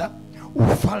kwanza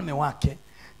ufalme wake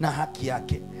na haki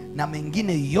yake, na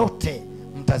mengine yote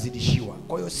mtazidishiwa.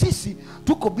 Kwa hiyo sisi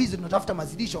tuko busy tunatafuta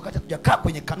mazidisho, wakati hatujakaa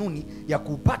kwenye kanuni ya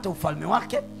kupata ufalme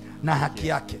wake na haki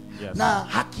yake. Na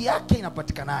haki yake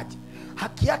inapatikanaje?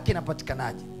 Haki yake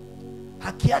inapatikanaje?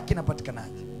 Haki yake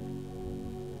inapatikanaje?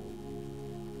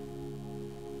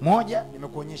 Moja,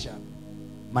 nimekuonyesha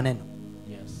maneno.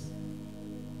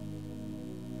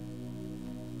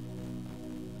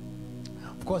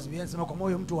 Of course, Biblia inasema kwa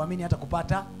moyo mtu huamini hata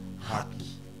kupata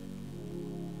haki,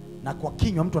 na kwa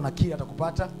kinywa mtu anakiri hata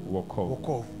kupata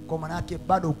wokovu. Kwa maana yake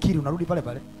bado ukiri unarudi pale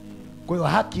pale. Kwa hiyo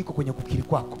haki iko kwenye kukiri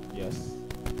kwako.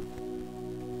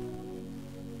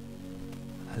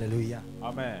 Haleluya.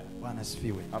 Amen. Bwana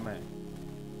asifiwe. Amen.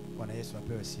 Bwana Yesu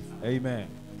apewe sifa. Amen.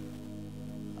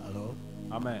 Hello.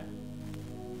 Amen.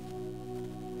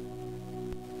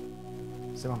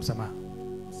 Sema msamaha.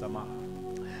 Msamaha.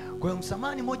 Kwa hiyo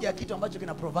msamaha ni moja ya kitu ambacho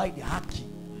kina provide haki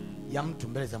ya mtu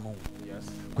mbele za Mungu.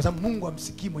 Kwa sababu Mungu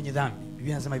hamsikii mwenye dhambi.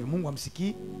 Biblia inasema hivi, Mungu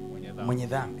hamsikii mwenye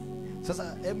dhambi.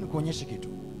 Sasa hebu nikuonyeshe kitu.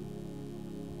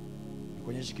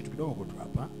 Nikuonyeshe kitu kidogo tu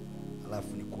hapa,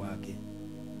 alafu nikuage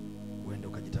uende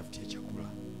ukajitafutie chakula.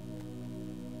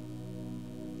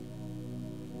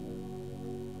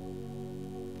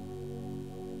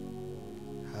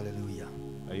 Haleluya.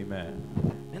 Amen.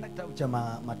 Nenda kitabu cha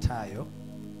Mathayo.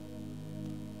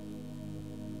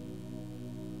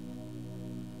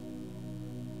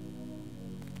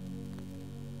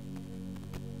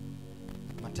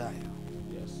 Mathayo.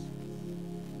 Yes.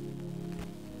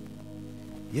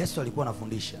 Yesu alikuwa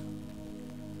anafundisha.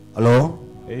 Hello?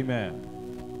 Amen.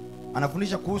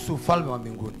 Anafundisha kuhusu ufalme wa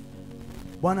mbinguni.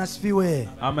 Bwana asifiwe.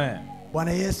 Amen.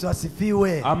 Bwana Yesu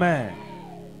asifiwe. Amen.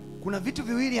 Kuna vitu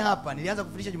viwili hapa, nilianza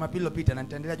kufundisha Jumapili iliyopita na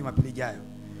nitaendelea Jumapili ijayo.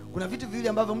 Kuna vitu viwili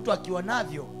ambavyo mtu akiwa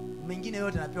navyo, mengine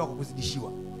yote anapewa kwa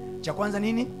kuzidishiwa. Cha kwanza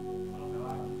nini?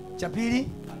 Cha pili?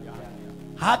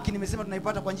 Haki. Nimesema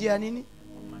tunaipata kwa njia ya nini?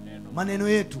 Maneno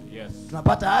yetu. Yes.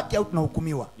 Tunapata haki au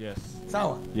tunahukumiwa? Yes.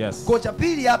 Sawa? Yes. Kwa cha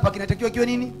pili hapa kinatakiwa kiwe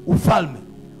nini? Ufalme.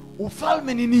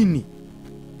 Ufalme ni nini?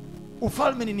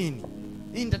 Ufalme ni nini?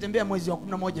 Hii nitatembea mwezi wa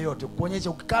 11 yote kuonyesha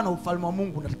ukikaa na ufalme wa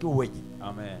Mungu unatakiwa uweje.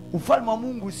 Amen. Ufalme wa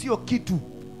Mungu sio kitu.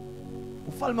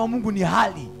 Ufalme wa Mungu ni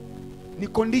hali, ni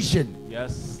condition.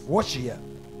 Yes. Watch here.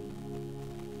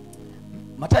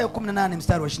 Mathayo 18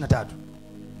 mstari wa 23.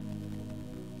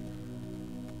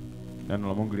 Neno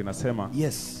la Mungu linasema,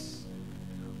 Yes.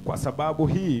 kwa sababu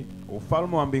hii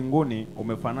ufalme wa mbinguni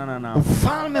umefanana na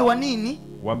Ufalme wa nini?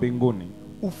 wa mbinguni.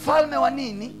 Ufalme wa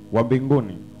nini? Wa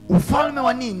mbinguni. Ufalme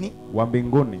wa nini? Wa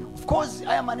mbinguni. Of course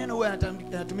haya maneno huwa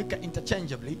yanatumika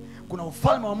interchangeably. Kuna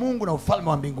ufalme wa Mungu na ufalme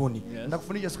wa mbinguni. Yes.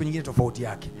 Nitakufundisha siku nyingine tofauti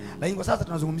yake. Lakini kwa sasa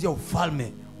tunazungumzia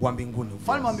ufalme wa mbinguni.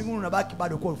 Ufalme wa mbinguni unabaki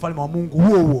bado kuwa ufalme wa Mungu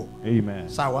huo huo. Amen.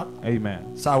 Sawa? Amen.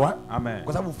 Sawa? Amen.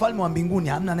 Kwa sababu ufalme wa mbinguni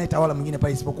hamna anayetawala mwingine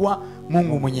pale isipokuwa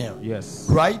Mungu mwenyewe. Yes.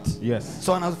 Right? Yes.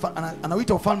 So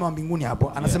anauita ufalme wa mbinguni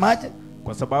hapo. Anasemaje? Yes.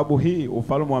 Kwa sababu hii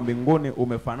ufalme wa mbinguni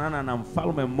umefanana na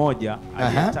mfalme mmoja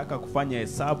aliyetaka kufanya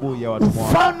hesabu ya watumwa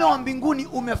wake. Ufalme wa mbinguni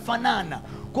umefanana.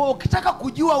 Kwa hiyo ukitaka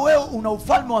kujua wewe una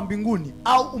ufalme wa mbinguni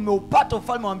au umeupata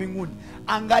ufalme wa mbinguni,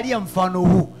 angalia mfano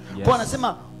huu. Yes. Kwa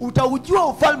anasema utaujua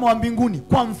ufalme wa mbinguni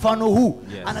kwa mfano huu.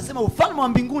 Yes. Anasema ufalme wa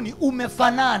mbinguni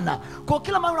umefanana. Kwa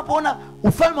kila mara unapoona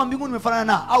ufalme wa mbinguni umefanana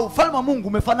na au ufalme wa Mungu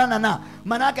umefanana na,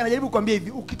 maana yake anajaribu kukwambia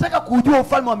hivi, ukitaka kujua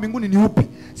ufalme wa mbinguni ni upi,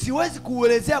 siwezi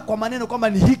kuuelezea kwa maneno kwamba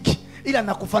ni hiki, ila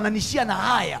nakufananishia na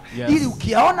haya. Yes. Ili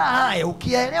ukiyaona haya,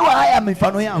 ukiyaelewa haya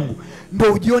mifano yangu,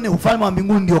 ndio ujione ufalme wa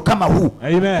mbinguni ndio kama huu.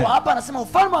 Amen. Kwa hapa anasema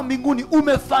ufalme wa mbinguni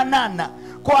umefanana.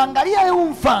 Kwa angalia huu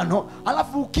mfano,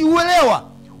 alafu ukiuelewa,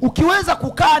 ukiweza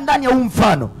kukaa ndani ya huu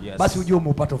mfano, yes, basi ujue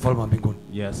umeupata ufalme wa mbinguni.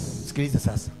 Yes. Sikiliza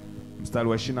sasa. Mstari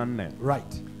wa 24.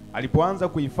 Right. Alipoanza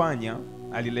kuifanya,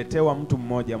 aliletewa mtu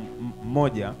mmoja.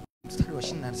 Mstari wa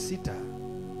 26.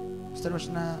 Mstari wa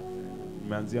 20.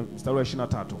 Umeanzia mstari wa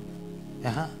 23.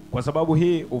 Aha. Kwa sababu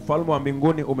hii ufalme wa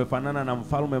mbinguni umefanana na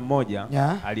mfalme mmoja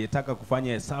aliyetaka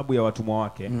kufanya hesabu ya watumwa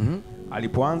wake.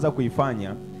 Alipoanza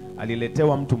kuifanya,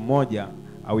 aliletewa mtu mmoja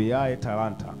awiaye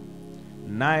talanta.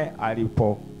 Naye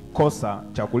alipokosa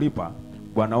cha kulipa,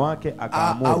 bwana wake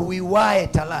akaamuru. Awiwaye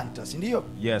talanta, si ndio?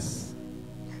 Yes.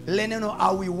 Le neno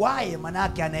awiwaye maana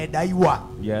yake anayedaiwa.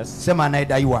 Yes. Sema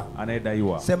anayedaiwa.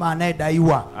 Anayedaiwa. Sema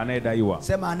anayedaiwa. Anayedaiwa.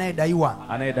 Sema anayedaiwa.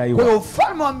 Anayedaiwa. Kwa hiyo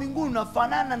ufalme wa mbinguni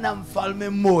unafanana na mfalme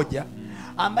mmoja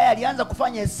ambaye alianza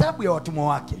kufanya hesabu ya watumwa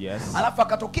wake. Yes. Alafu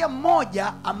akatokea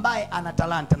mmoja ambaye ana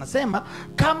talanta. Nasema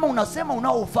kama unasema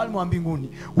unao ufalme wa mbinguni,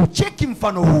 ucheki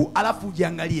mfano huu, alafu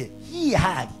ujiangalie hii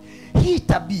hali, hii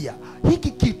tabia,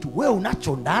 hiki kitu wewe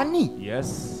unacho ndani.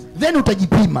 Yes. Then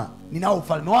utajipima, ninao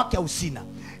ufalme wake au sina.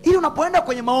 Ili unapoenda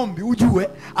kwenye maombi ujue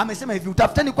amesema hivi,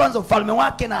 utafuteni kwanza ufalme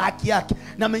wake na haki yake,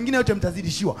 na mengine yote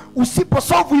mtazidishiwa.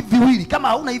 Usiposolve hivi viwili, kama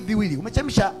hauna hivi viwili,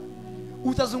 umechemsha.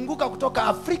 Utazunguka kutoka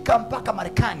Afrika mpaka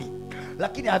Marekani,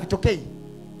 lakini havitokei.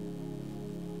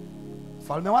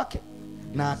 Ufalme wake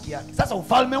na haki yake. Sasa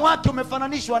ufalme wake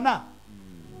umefananishwa na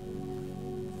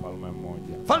Mfalme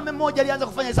mmoja. Mfalme mmoja alianza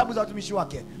kufanya hesabu za watumishi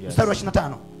wake. Yes. Mstari wa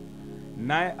 25.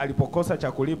 Naye alipokosa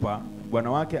cha kulipa,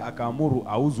 bwana wake akaamuru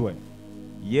auzwe,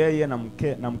 yeye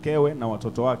na mkewe na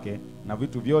watoto wake na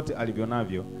vitu vyote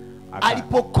alivyonavyo.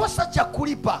 Alipokosa cha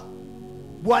kulipa,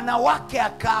 bwana wake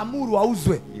akaamuru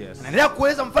auzwe. Yes. Anaendelea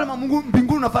kueleza mfalme wa Mungu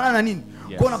mbinguni unafanana na nini?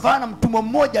 Yes. Kwa unafanana na mtumwa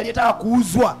mmoja aliyetaka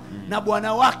kuuzwa na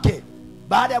bwana wake.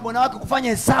 Baada ya bwana wake kufanya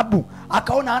hesabu,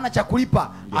 akaona hana cha kulipa,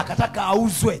 yes, akataka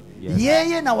auzwe. Yes.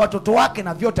 Yeye na watoto wake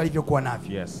na vyote alivyokuwa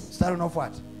navyo. Yes. Mstari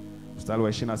unaofuata. Mstari wa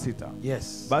 26.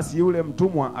 Yes. Basi yule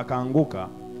mtumwa akaanguka,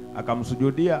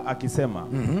 akamsujudia akisema,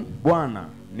 Bwana,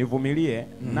 nivumilie,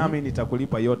 nami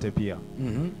nitakulipa yote pia.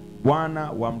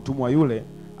 Bwana wa mtumwa yule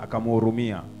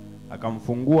akamhurumia,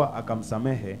 akamfungua,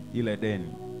 akamsamehe ile deni.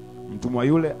 Mtumwa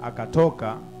yule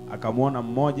akatoka, akamwona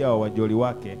mmoja wa wajoli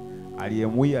wake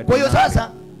aliyemwia. Kwa hiyo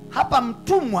sasa hapa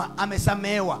mtumwa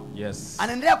amesamehewa. Yes.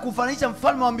 Anaendelea kufanisha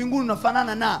mfalme wa mbinguni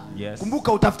unafanana na. Yes.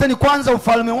 Kumbuka, utafuteni kwanza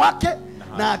ufalme wake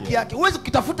na haki yake. Huwezi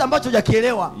kutafuta ambacho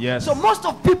hujakielewa. Yes. So most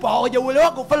of people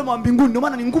hawajauelewa ufalme wa mbinguni, ndio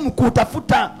maana ni ngumu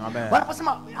kuutafuta.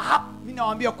 Wanaposema mimi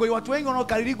nawaambia kweli, watu wengi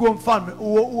wanaokariri huo mfalme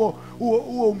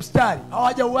huo mstari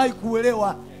hawajawahi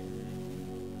kuelewa.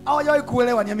 Hawajawahi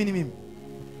kuelewa, niamini mimi.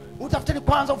 Utafuteni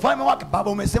kwanza ufalme wake.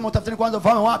 Baba umesema utafuteni kwanza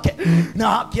ufalme wake na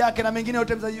haki yake na mengine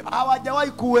yote mzaji.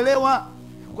 Hawajawahi kuelewa.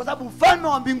 Kwa sababu ufalme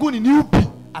wa mbinguni ni upi?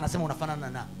 Anasema unafanana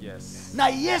na. Yes. Na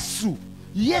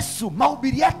Yesu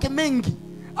mahubiri yake mengi,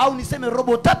 au niseme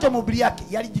robo tatu ya mahubiri yake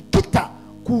yalijikita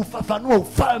kufafanua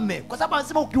ufalme. Kwa sababu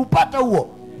anasema ukiupata huo,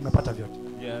 unapata vyote.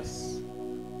 Yes.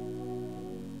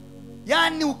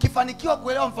 Yaani ukifanikiwa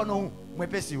kuelewa mfano huu,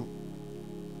 mwepesi huu,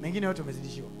 mengine yote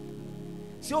umezidishiwa.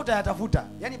 Sio utayatafuta.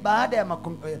 Yaani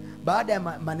baada ya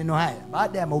maneno haya,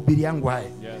 baada ya mahubiri yangu haya,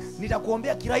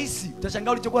 nitakuombea kirahisi,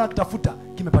 utashangaa ulichokuwa unakitafuta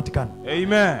kimepatikana.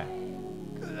 Amen.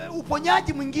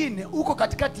 Uponyaji mwingine uko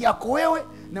katikati yako wewe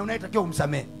na unayetakiwa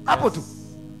umsamehe. Hapo tu.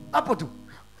 Hapo tu.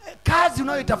 Kazi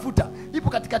unayoitafuta ipo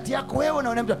katikati yako wewe na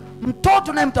unayemtafuta.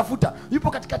 Mtoto unayemtafuta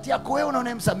yupo katikati yako wewe na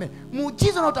unayemsamehe.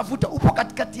 Muujiza unaotafuta upo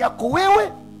katikati yako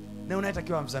wewe na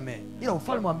unayetakiwa umsamehe. Ila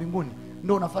ufalme wa mbinguni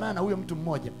ndio unafanana na huyo mtu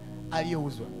mmoja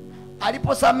aliyeuzwa.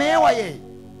 Aliposamehewa yeye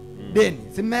deni,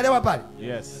 si mmeelewa pale?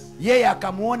 Yes. Yeye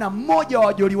akamuona mmoja wa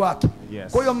wajoli wake.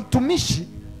 Yes. Kwa hiyo mtumishi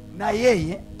na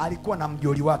yeye alikuwa na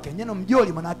mjoli wake. Neno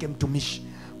mjoli maana yake mtumishi.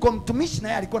 Kwa mtumishi na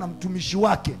yeye alikuwa na mtumishi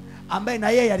wake ambaye na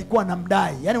yeye alikuwa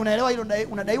anamdai. Yaani unaelewa hilo,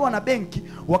 unadaiwa na benki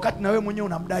wakati na wewe mwenyewe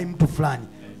unamdai mtu fulani.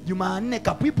 Jumanne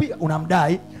kapwipi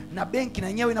unamdai na benki na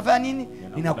yenyewe inafanya nini?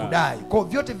 Inakudai. Kwa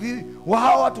vyote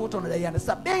hao watu wote wanadaiana.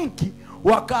 Sasa benki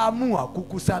wakaamua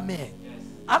kukusamehe.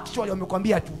 Actually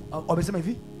wamekwambia tu, wamesema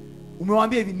hivi,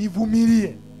 umewaambia hivi,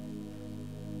 nivumilie.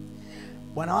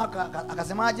 Bwana wake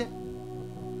akasemaje?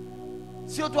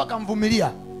 Sio tu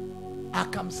akamvumilia,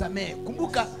 akamsamehe.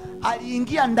 Kumbuka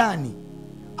aliingia ndani,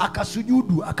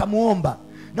 akasujudu, akamuomba,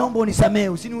 naomba unisamehe,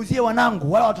 usiniuzie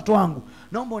wanangu wala watoto wangu,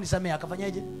 naomba unisamehe.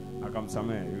 Akafanyaje?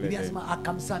 Akamsamehe yule deni. Anasema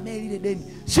akamsamehe lile deni.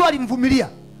 Sio alimvumilia,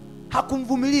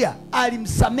 hakumvumilia,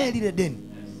 alimsamehe lile deni.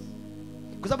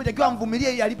 Kwa sababu itakiwa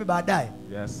amvumilie ili alipe baadaye.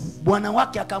 Yes. Bwana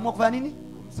wake akaamua kufanya nini?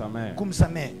 Kumsamehe.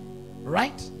 Kumsamehe.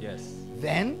 Right? Yes.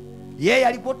 Then yeye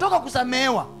alipotoka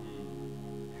kusamehewa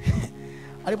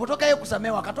alipotoka yeye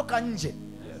kusamehewa, akatoka nje,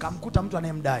 kamkuta mtu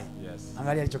anayemdai. Yes.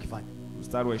 Angalia alichokifanya.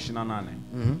 Mstari wa 28.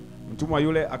 Mtumwa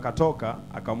yule akatoka,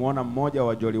 akamwona mmoja wa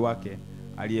wajoli wake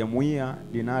aliyemwia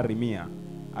dinari 100,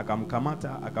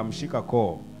 akamkamata, akamshika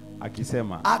koo,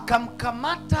 akisema,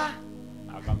 akamkamata,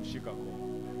 akamshika koo.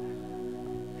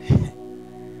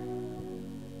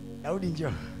 Daudi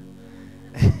njoo.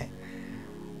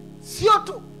 Sio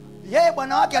tu yeye,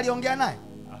 bwana wake aliongea naye.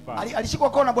 Alishikwa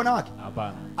koo na bwana wake?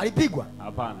 Hapana. Alipigwa?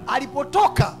 Hapana.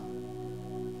 Alipotoka,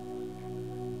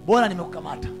 bwana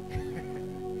nimekukamata.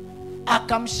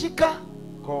 Akamshika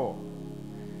koo.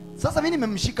 Sasa mimi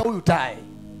nimemshika huyu tai,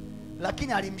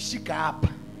 lakini alimshika hapa.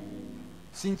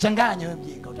 Sinichanganye wewe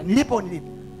mjinga. Utanilipa.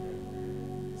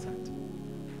 Asante.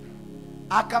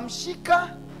 Akamshika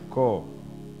koo.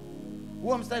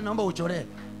 Huo mstari naomba ucholee.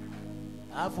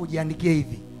 Alafu ujiandikie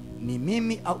hivi, ni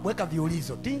mimi, au weka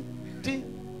viulizo ti.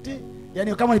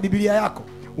 Yaani kama ni Biblia yako,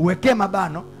 uwekee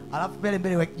mabano, alafu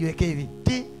mbele jiwekee hivi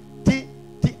ti,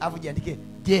 alafu jiandikie,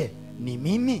 je, ni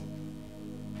mimi?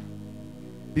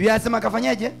 Biblia inasema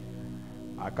akafanyaje?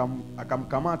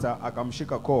 Akamkamata,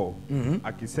 akamshika koo,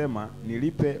 akisema,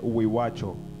 nilipe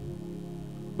uwiwacho.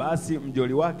 Basi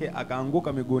mjoli wake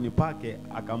akaanguka miguuni pake,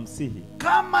 akamsihi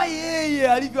kama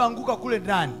yeye alivyoanguka kule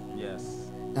ndani. Yes.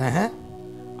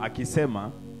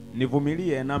 Akisema,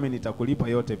 nivumilie nami nitakulipa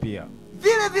yote pia.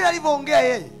 Vile alivyoongea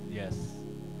yeye. Yes.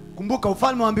 Kumbuka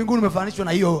ufalme wa mbinguni umefananishwa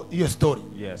na hiyo story.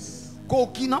 Yes. Kwa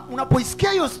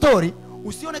unapoisikia hiyo story,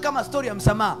 usione kama story ya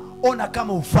msamaha, ona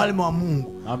kama ufalme wa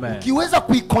Mungu. Amen. Ukiweza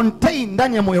kuicontain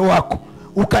ndani ya moyo wako,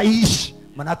 ukaishi,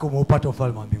 maana yake umeupata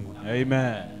ufalme wa mbinguni.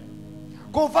 Amen.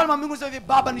 Kwa ufalme wa mbinguni sio hivi,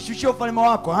 Baba nishushie ufalme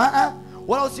wako.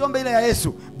 Wala usiombe ile ya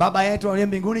Yesu, Baba yetu aliye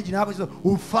mbinguni, jina lako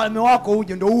litukuzwe, ufalme wako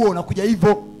uje. Ndio huo unakuja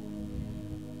hivyo.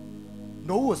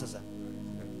 Ndio huo sasa.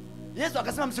 Yesu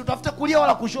akasema msitafute kulia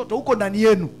wala kushoto, huko ndani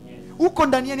yenu. Huko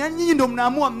ndani yenu, yani nyinyi ndio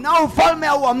mnaamua mnao ufalme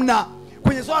au hamna.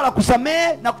 Kwenye swala la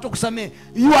kusamehe na kutokusamehe,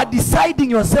 you are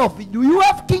deciding yourself. Do you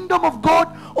have kingdom of God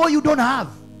or you don't have?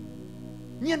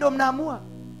 Nyinyi ndio mnaamua.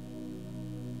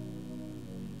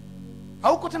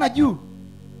 Hauko tena juu.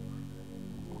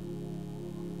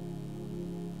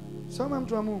 Soma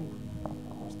mtu wa Mungu.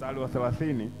 Mstari wa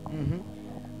 30.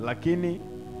 Lakini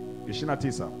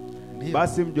 29.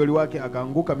 Basi mjoli wake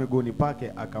akaanguka miguuni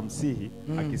pake, akamsihi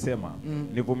akisema,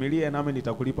 nivumilie nami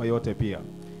nitakulipa yote pia.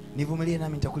 Nivumilie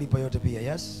nami nitakulipa yote pia.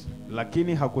 Yes.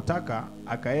 lakini hakutaka,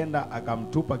 akaenda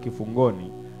akamtupa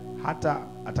kifungoni hata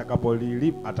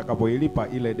atakapoilipa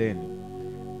ile deni.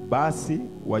 Basi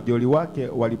wajoli wake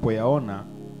walipoyaona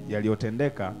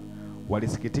yaliyotendeka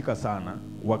walisikitika sana,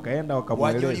 wakaenda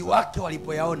wakamweleza. Wajoli wake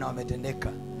walipoyaona wametendeka,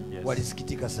 yes,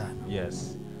 walisikitika sana.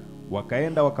 Yes.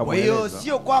 Wakaenda wakamweleza. Kwa hiyo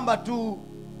sio kwamba tu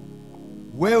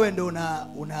wewe ndio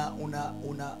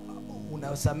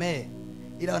unasamehe,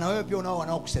 ila na wewe pia unao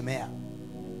wanaokusemea.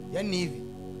 Yaani hivi,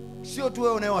 sio tu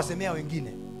wewe unayewasemea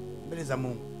wengine mbele za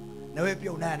Mungu, na wewe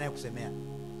pia unaye anayekusemea.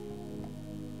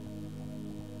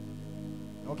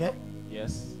 Okay?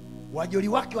 Yes. Wajoli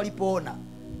wake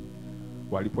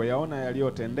walipoyaona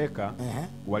yaliyotendeka,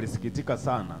 walisikitika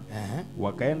sana.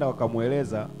 Wakaenda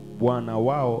wakamweleza bwana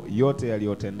wao yote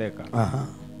yaliyotendeka.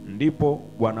 Ndipo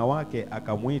bwana wake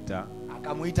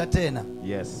akamuita tena.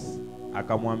 Yes.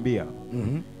 Akamwambia,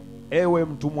 ewe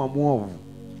mtumwa mwovu,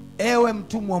 ewe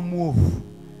mtumwa mwovu,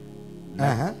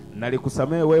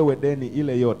 nalikusamehe wewe deni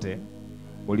ile yote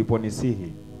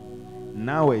uliponisihi.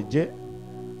 Nawe je,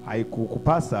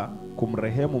 haikukupasa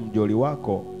kumrehemu mjoli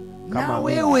wako kama na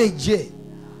wewe je,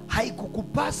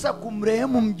 haikukupasa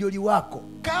kumrehemu mjoli wako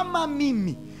kama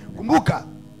mimi? Kumbuka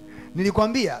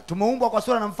nilikwambia tumeumbwa kwa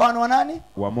sura na mfano wa nani?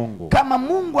 Wa Mungu. Kama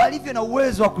Mungu alivyo na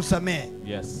uwezo wa kusamehe,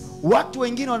 yes, watu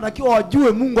wengine wanatakiwa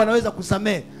wajue Mungu anaweza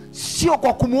kusamehe, sio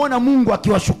kwa kumuona Mungu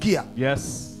akiwashukia.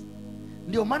 Yes.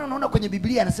 Ndio maana unaona kwenye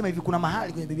Biblia anasema hivi, kuna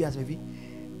mahali kwenye Biblia anasema hivi,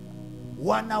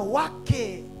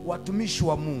 wanawake watumishi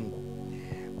wa Mungu,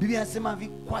 Biblia anasema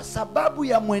hivi, kwa sababu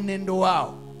ya mwenendo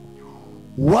wao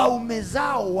waume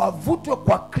zao wavutwe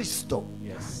kwa Kristo.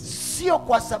 Yes. Sio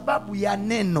kwa sababu ya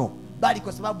neno, bali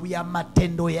kwa sababu ya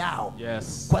matendo yao.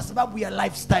 Yes. Kwa sababu ya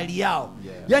lifestyle yao.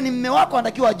 Yeah. Yaani mume wako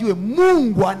anatakiwa ajue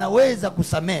Mungu anaweza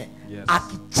kusamehe. Yes.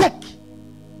 Akicheki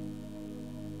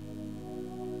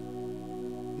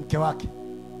mke wake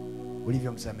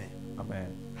ulivyomsamehe. Amen.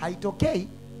 Haitokei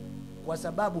kwa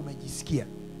sababu umejisikia.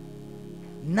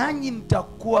 Nanyi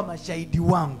mtakuwa mashahidi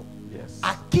wangu. Yes.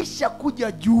 Akisha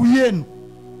kuja juu yenu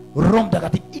Roho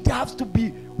Mtakatifu, it has to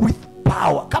be with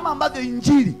power. Kama ambavyo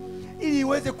injili ili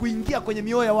iweze kuingia kwenye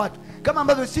mioyo ya watu, kama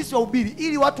ambavyo sisi wahubiri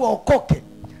ili watu waokoke,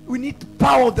 we need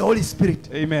power of the Holy Spirit.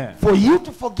 Amen. For you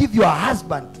to forgive your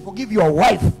husband, to forgive your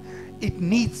wife, it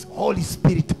needs Holy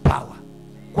Spirit power.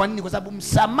 Kwa nini? Kwa sababu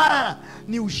msamaha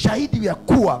ni ushahidi ya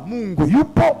kuwa Mungu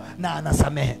yupo na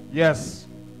anasamehe. Yes.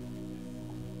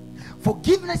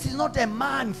 Forgiveness is not a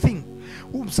man thing.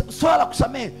 Swala la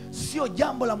kusamehe sio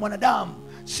jambo la mwanadamu,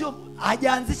 sio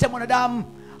hajaanzisha mwanadamu,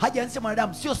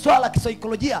 sio swala la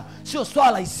kisaikolojia, sio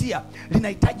swala la hisia.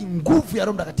 Linahitaji nguvu ya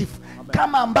Roho Mtakatifu.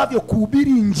 Kama ambavyo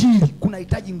kuhubiri injili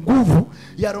kunahitaji nguvu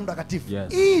ya Roho Mtakatifu.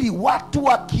 Yes. Ili watu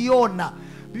wakiona,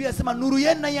 Biblia inasema nuru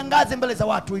yenu iangaze mbele za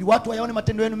watu, ili watu wayaone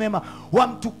matendo yenu mema,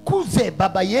 wamtukuze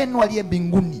Baba yenu aliye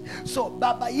mbinguni. So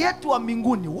Baba yetu wa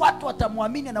mbinguni, watu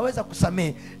watamwamini anaweza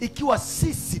kusamehe ikiwa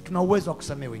sisi tuna uwezo wa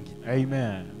kusamehe wengine.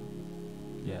 Amen.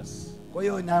 Yes. Kwa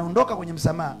hiyo inaondoka kwenye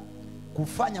msamaha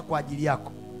kufanya kwa ajili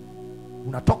yako,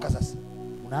 unatoka sasa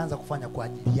unaanza kufanya kwa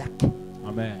ajili yake.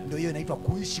 Amen. Ndio hiyo inaitwa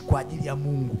kuishi kwa ajili ya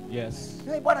Mungu. Yes.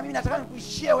 Bwana, mimi nataka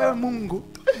nikuishie wewe Mungu,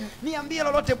 niambie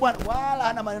lolote Bwana. Wala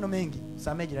hana maneno mengi.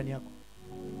 Samehe jirani yako.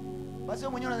 Basi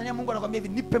wewe mwenyewe unadhania Mungu anakuambia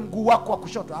hivi, nipe mguu wako wa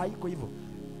kushoto. Haiko hivyo.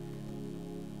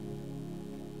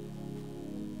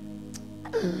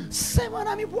 Sema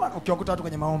nami Bwana. Ukiwakuta watu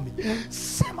kwenye maombi,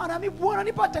 sema nami Bwana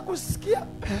nipate kusikia.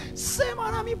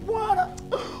 Sema nami Bwana,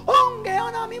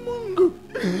 ongea nami Mungu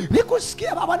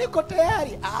nikusikia Baba, niko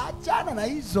tayari. Achana na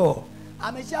hizo.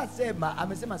 Ameshasema,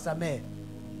 amesema samehe.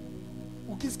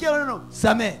 Ukisikia neno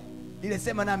samehe, ile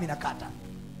sema nami nakata.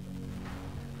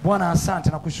 Bwana asante,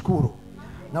 nakushukuru.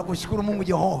 Nakushukuru Mungu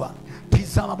Jehova.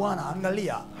 Tazama Bwana,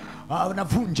 angalia.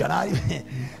 Navunja na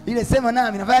ile sema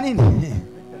nami nafanya nini?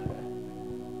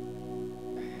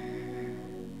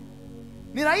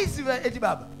 Ni rahisi eti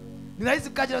baba. Ni rahisi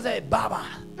kukaja na sema Baba,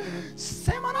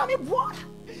 sema nami Bwana.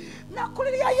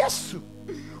 Nakulilia Yesu.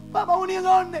 Baba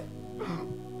unione.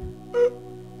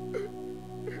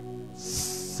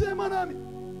 Sema nami.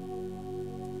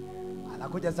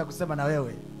 Anakuja sasa kusema na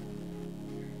wewe.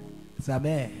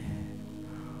 Samehe.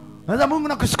 Naza Mungu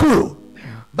nakushukuru.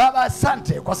 Baba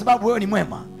asante kwa sababu wewe ni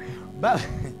mwema.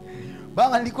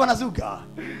 Baba nilikuwa nazuka.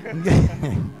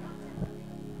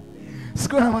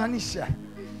 Sikuwa namaanisha.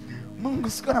 Mungu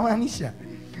sikuwa namaanisha.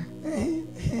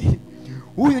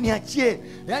 Huyu niachie.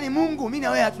 Yaani Mungu mimi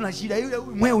na wewe hatuna shida. Yule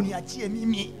mwe uniachie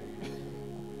mimi.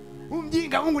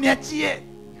 Mjinga Mungu niachie.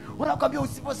 Unakwambia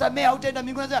usiposamea hautaenda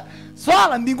mbinguni.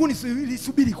 Swala mbinguni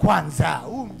subiri kwanza.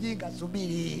 Mjinga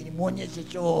subiri nimuonyeshe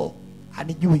choo.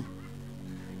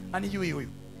 Anijui huyu.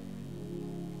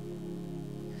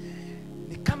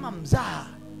 kama mzaha,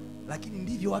 lakini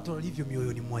ndivyo watu walivyo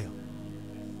mioyoni mwao.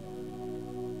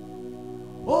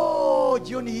 Oh,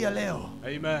 jioni hii ya leo,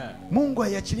 Amen, Mungu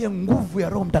aiachilie nguvu ya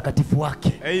Roho Mtakatifu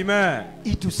wake, amen,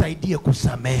 itusaidie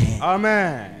kusamehe.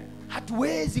 amen.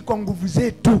 Hatuwezi kwa nguvu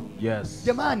zetu. Yes.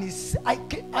 Jamani,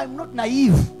 I'm not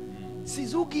naive.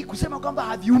 Sizuki kusema kwamba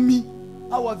haviumi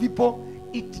au havipo.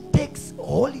 It takes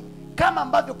holy. Kama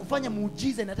ambavyo kufanya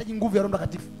muujiza inahitaji nguvu ya Roho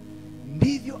Mtakatifu,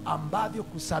 ndivyo ambavyo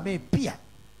kusamehe pia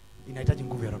inahitaji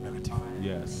nguvu ya Roho Mtakatifu.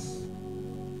 Yes.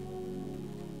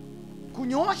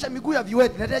 Kunyoosha miguu ya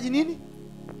viwete inahitaji nini?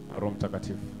 Roho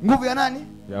Mtakatifu. Nguvu ya nani?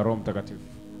 Ya Roho Mtakatifu.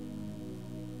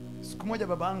 Siku moja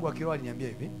baba yangu wa kiroho aliniambia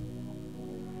hivi.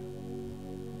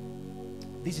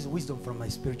 This is wisdom from my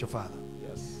spiritual father.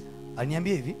 Yes.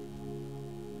 Aliniambia hivi.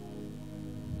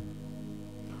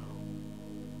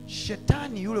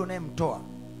 Shetani yule unayemtoa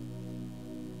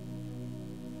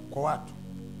kwa watu,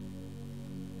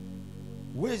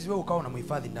 uwezi wewe ukawa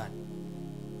unamhifadhi ndani,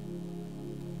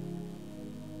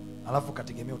 alafu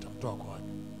kategemea utamtoa kwa watu.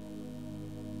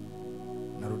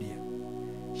 Narudia.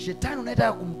 Shetani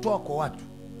unayetaka kumtoa kwa watu,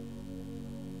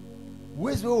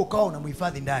 uwezi wewe ukawa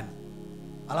unamhifadhi ndani,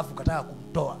 alafu kataka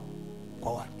kumtoa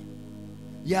kwa watu.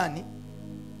 Yaani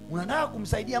unataka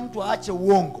kumsaidia mtu aache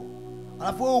uongo,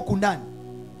 alafu wewe uko ndani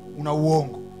una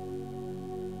uongo.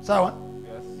 Sawa?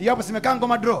 Yes. Hiyo hapo simekaa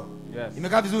ngoma draw. Yes.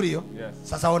 Imekaa vizuri hiyo? Yes.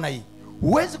 Sasa ona hii.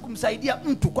 Huwezi kumsaidia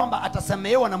mtu kwamba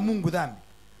atasamehewa na Mungu dhambi,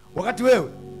 wakati wewe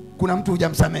kuna mtu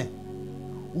hujamsamehe.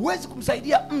 Huwezi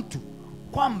kumsaidia mtu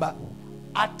kwamba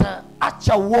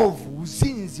ataacha uovu,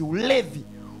 uzinzi, ulevi,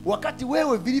 wakati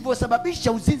wewe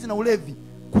vilivyosababisha uzinzi na ulevi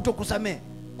kutokusamehe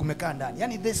kumekaa ndani.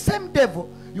 Yani the same devil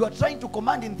you are trying to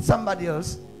command in somebody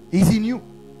else is in you.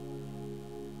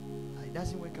 It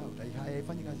doesn't work out.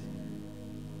 Haifanyi kazi.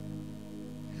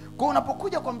 Kwa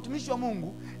unapokuja kwa mtumishi wa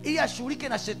Mungu ili ashughulike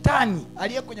na shetani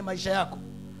aliye kwenye maisha yako,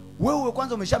 wewe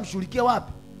kwanza umeshamshughulikia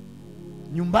wapi?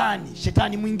 Nyumbani,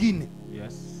 shetani mwingine.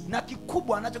 Yes. Na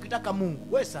kikubwa anachokitaka Mungu,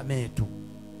 wewe samehe tu.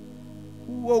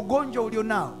 Huo ugonjwa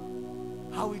ulionao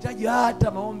hauhitaji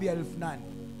hata maombi ya 8,000.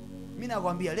 Mimi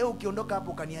nakwambia leo ukiondoka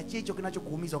hapo ukaniachia hicho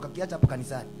kinachokuumiza ukakiacha hapo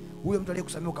kanisani, huyo mtu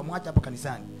aliyekusamea ukamwacha hapo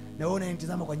kanisani, na wewe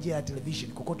unanitazama kwa njia ya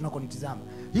television kokote unakonitazama,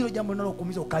 hilo jambo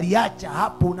linalokuumiza ukaliacha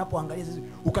hapo unapoangalia sisi,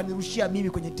 ukanirushia mimi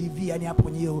kwenye TV, yani hapo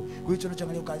kwenye hiyo hicho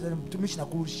unachoangalia, ukazana mtumishi na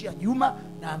kurushia Juma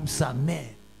na msamehe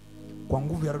kwa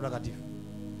nguvu ya Roho Mtakatifu.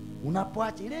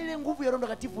 Unapoacha ile nguvu ya Roho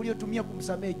Mtakatifu uliyotumia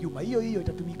kumsamehe Juma, hiyo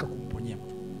itatumika kumponyea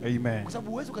mtu. Amen. Kwa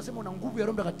sababu uwezo ukasema una nguvu ya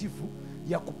Roho Mtakatifu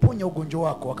ya kuponya ugonjwa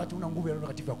wako wakati una nguvu ya Roho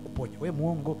Mtakatifu ya kuponya. Wewe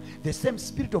muongo. The same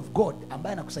Spirit of God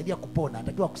ambaye anakusaidia kupona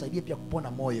anatakiwa akusaidie pia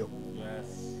kupona moyo. Yes.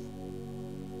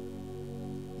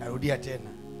 Narudia tena,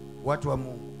 watu wa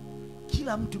Mungu,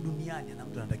 kila mtu duniani ana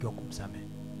mtu anatakiwa kumsamehe.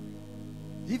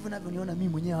 Hivi ninavyoniona mimi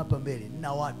mwenyewe hapa mbele,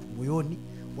 nina watu moyoni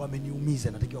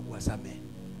wameniumiza, natakiwa kuwasamehe.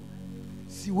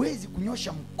 Siwezi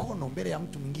kunyosha mkono mbele ya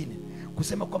mtu mwingine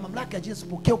kusema kwa mamlaka ya Yesu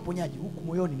pokea uponyaji, huku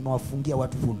moyoni nimewafungia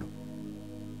watu fundo.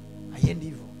 Haiendi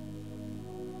hivyo.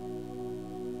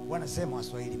 Wanasema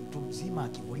Waswahili, mtu mzima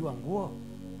akivuliwa nguo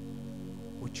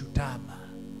uchutama,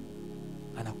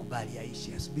 anakubali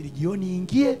aishi, asubiri jioni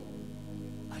ingie,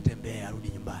 atembee arudi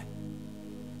nyumbani,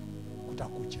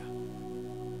 kutakucha.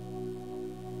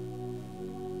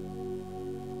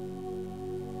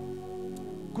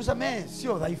 Kusamehe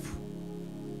sio dhaifu.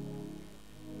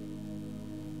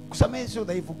 Kusamehe sio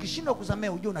dhaifu. Ukishindwa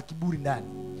kusamehe ujue una kiburi ndani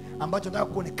ambacho nataka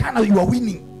kuonekana you are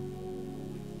winning.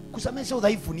 Kusamehe sio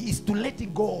dhaifu, ni is to let it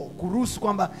go, kuruhusu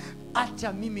kwamba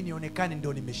acha mimi nionekane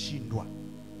ndio nimeshindwa.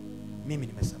 Mimi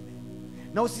nimesamehe.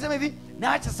 Na usiseme hivi,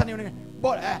 na acha sasa nionekane.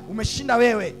 Bora umeshinda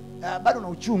wewe, bado una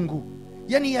uchungu.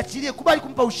 Yaani iachilie, kubali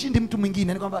kumpa ushindi mtu mwingine.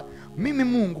 Yaani kwamba mimi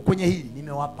Mungu kwenye hili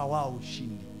nimewapa wao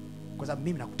ushindi. Kwa sababu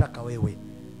mimi nakutaka wewe.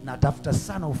 Natafuta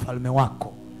sana ufalme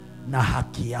wako na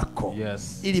haki yako.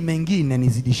 Yes. Ili mengine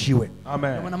nizidishiwe.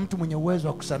 Amen. Kwa maana mtu mwenye uwezo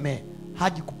wa kusamehe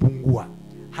haji kupungua,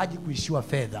 haji kuishiwa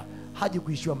fedha, haji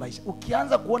kuishiwa maisha.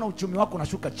 Ukianza kuona uchumi wako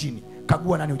unashuka chini,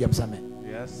 kagua nani hujamsamehe.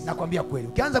 Yes. Nakwambia kweli.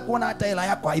 Ukianza kuona hata hela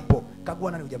yako haipo,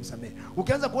 kagua nani hujamsamehe.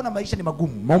 Ukianza kuona maisha ni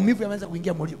magumu, maumivu yameanza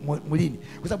kuingia mwilini,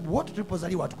 kwa sababu wote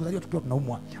tulipozaliwa hatukuzaliwa tukiwa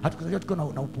tunaumwa, hatukuzaliwa tukiwa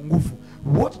na upungufu.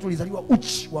 Wote tulizaliwa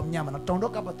uchi wa mnyama, na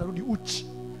tutaondoka hapa tutarudi uchi.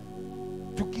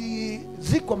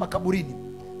 Tukizikwa makaburini,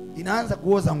 inaanza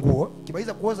kuoza nguo.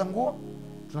 Kibaiza kuoza nguo,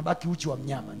 tunabaki uchi wa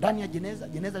mnyama. Ndani ya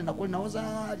jeneza linakuwa linaoza,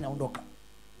 linaondoka.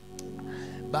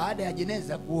 Baada ya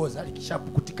jeneza kuoza,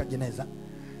 likishapukutika jeneza,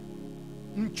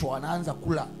 mchwa anaanza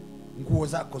kula nguo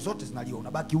zako zote, zinaliwa,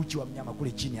 unabaki uchi wa mnyama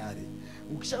kule chini ya ardhi.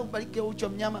 Ukishakubalika uchi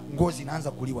wa mnyama, ngozi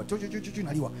inaanza kuliwa, chuchu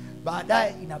inaliwa.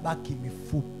 Baadaye inabaki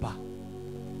mifupa.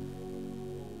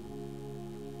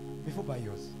 mifupa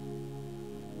haiozi.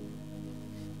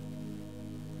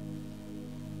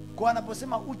 Kwa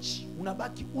anaposema uchi,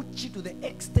 unabaki uchi to the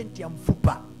extent ya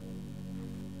mfupa.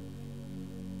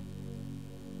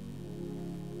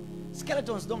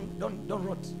 Skeletons don't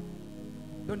rot,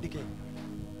 don't decay.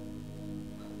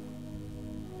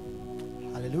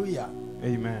 Hallelujah.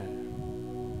 Amen.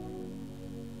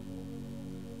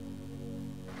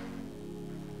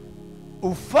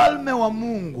 Ufalme wa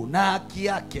Mungu na haki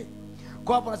yake.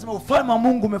 Kwa hapo anasema ufalme wa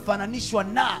Mungu umefananishwa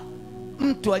na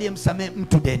mtu aliyemsamehe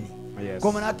mtu deni. Yes.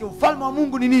 Kwa maana yake ufalme wa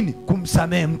Mungu ni nini?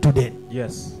 Kumsamehe mtu deni.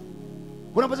 Yes.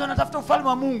 Unaposema natafuta ufalme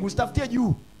wa Mungu, usitafutie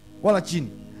juu wala chini.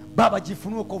 Baba,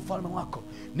 jifunue kwa ufalme wako.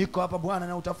 Niko hapa Bwana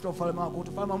na utafuta ufalme wako.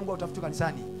 Ufalme wa Mungu utafuta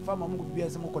kanisani. Ufalme wa Mungu Biblia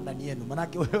inasema uko ndani yenu. Maana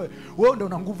yake wewe ndio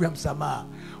una nguvu ya msamaha.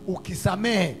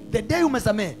 Ukisamehe, the day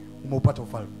umesamehe, umeupata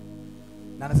ufalme.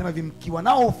 Na anasema hivi, mkiwa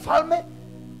nao ufalme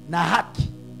na haki,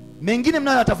 mengine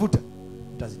mnayotafuta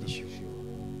mtazidishiwa.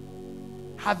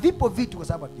 Havipo vitu kwa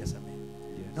sababu hatujasamehe.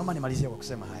 Yes. Naomba nimalizie kwa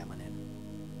kusema haya maneno.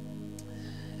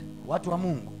 Watu wa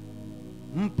Mungu,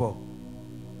 mpo?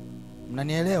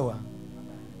 Mnanielewa?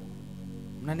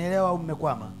 Mnanielewa au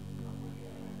mmekwama?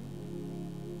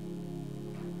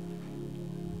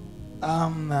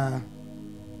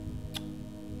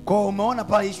 Kwa umeona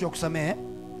pale issue ya kusamehe.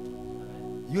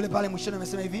 Yule pale mwishoni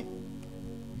amesema hivi,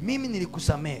 mimi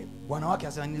nilikusamehe. Bwana wake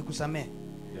anasema nilikusamehe.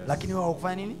 Yes. Lakini wewe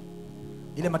hukufanya nini?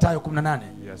 Ile Mathayo 18.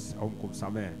 Yes, au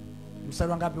mkumsamehe.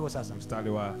 Mstari wangapi huo sasa? Mstari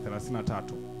wa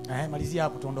 33. Malizia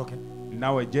hapo tuondoke.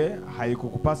 Nawe je,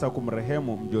 haikukupasa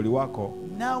kumrehemu mjoli wako?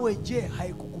 Nawe je,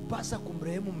 haikukupasa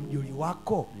kumrehemu mjoli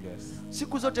wako? Yes.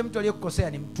 Siku zote mtu aliyekukosea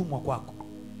ni mtumwa kwako.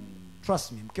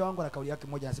 Trust me, mke wangu ana kauli yake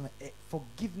moja anasema,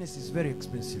 forgiveness is very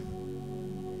expensive.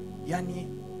 Yaani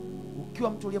ukiwa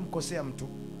mtu aliyemkosea mtu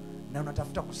na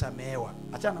unatafuta kusamehewa,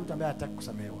 achana na mtu ambaye hataki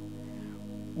kusamehewa.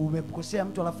 Umemkosea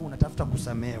mtu alafu unatafuta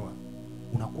kusamehewa,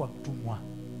 unakuwa mtumwa.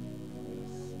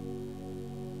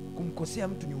 Kumkosea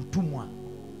mtu ni utumwa.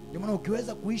 Ndio maana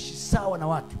ukiweza kuishi sawa na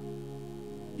watu,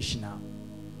 ishi nao.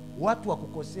 Watu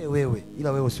wakukosee wewe,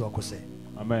 ila wewe usiwakosee.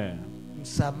 Amen.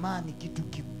 Msamaha ni kitu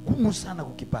kigumu sana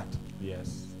kukipata.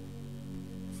 Yes.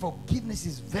 Forgiveness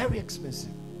is very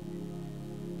expensive.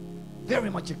 Very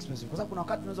much expensive. Kwa sababu kuna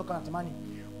wakati unaweza kuwa unatamani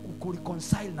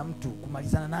kureconcile na mtu,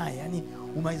 kumalizana naye, yani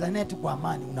umalizane naye tu kwa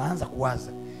amani, unaanza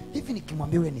kuwaza, hivi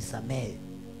nikimwambia wewe nisamehe,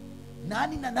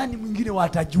 nani na nani mwingine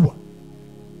watajua?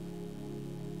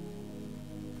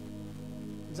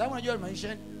 Sababu unajua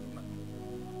maisha,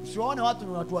 usiwaone watu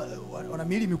ni watu wana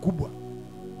miili mikubwa.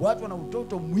 Watu wana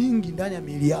utoto mwingi ndani ya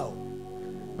miili yao.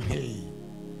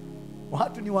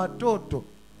 Watu ni watoto.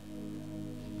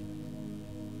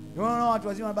 Unaona watu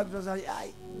wazima wanabaki tu sasa,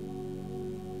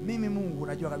 mimi Mungu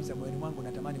unajua kabisa moyoni mwangu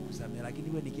natamani kusamehe, lakini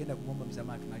wewe nikienda kumomba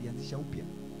msamaha tunalianzisha upya.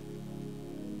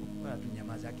 Wewe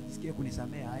tunyamaza, akijisikia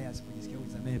kunisamehe haya, asipojisikia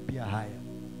kunisamehe pia haya.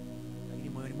 Lakini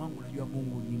moyoni mwangu unajua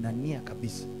Mungu nina nia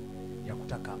kabisa ya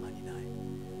kutaka amani naye.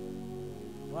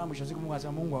 Wao mwisho siku Mungu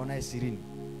anasema Mungu aonaye sirini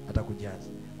atakujaza.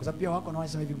 Kwa sababu pia wako na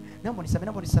wanasema hivi, naomba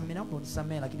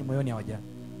nisamehe, lakini moyoni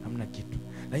hamna kitu.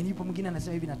 Lakini yupo mwingine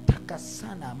anasema hivi, nataka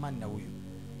sana amani na huyu,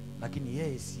 lakini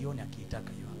yeye sioni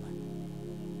akiitaka hiyo amani.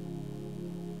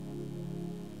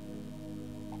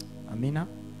 Amina.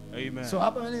 Amen. So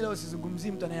hapa mimi leo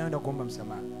sizungumzii mtu anayeenda kuomba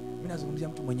msamaha. Mimi nazungumzia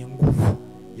mtu mwenye nguvu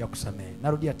ya kusamehe.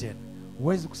 Narudia tena,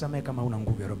 huwezi kusamehe kama una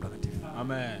nguvu ya Roho Mtakatifu.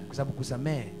 Amen. Kwa sababu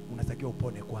kusamehe unatakiwa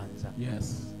upone kwanza.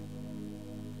 Yes.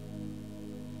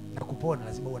 Na kupona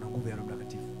lazima uwe na nguvu ya Roho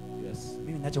Mtakatifu. Yes.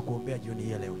 Mimi ninachokuombea jioni hii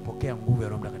leo, pokea nguvu ya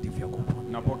Roho Mtakatifu ya kupona.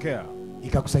 Napokea.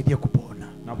 Ikakusaidia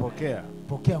kupona. Napokea.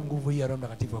 Pokea nguvu hii ya Roho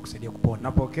Mtakatifu ya kusaidia kupona.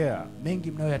 Napokea.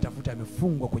 Mengi mnayoyatafuta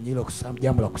yamefungwa kwenye hilo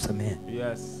jambo la kusamehe.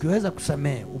 Yes. Ukiweza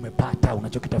kusamehe umepata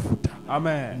unachokitafuta.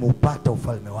 Amen. Umepata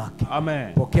ufalme wake.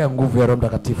 Amen. Pokea nguvu ya Roho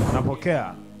Mtakatifu.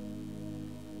 Napokea.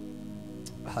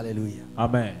 Hallelujah.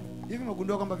 Amen. Hivi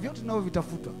umegundua kwamba vyote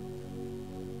tunavyovitafuta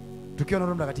tukiwa na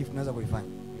Roho Mtakatifu tunaweza kuifanya?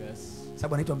 Yes.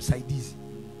 Sababu anaitwa msaidizi.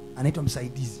 Anaitwa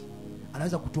msaidizi.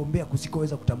 Anaweza kutuombea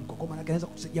kusikoweza kutamka. Kwa maana anaweza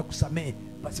kutusaidia kusamehe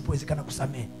pasipowezekana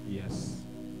kusamehe. Yes.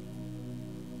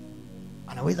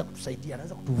 Anaweza kutusaidia,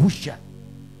 anaweza kutuvusha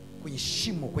kwenye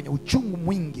shimo, kwenye uchungu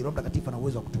mwingi. Roho Mtakatifu ana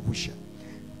uwezo wa kutuvusha.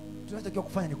 Tunachotakiwa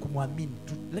kufanya ni kumwamini.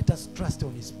 Let us trust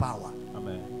on his power.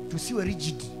 Amen. Tusiwe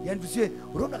rigid. Yaani tusiwe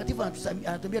Roho Mtakatifu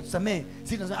anatuambia tusamee,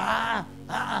 sisi tunasema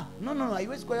no,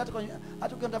 haiwezi kwa hata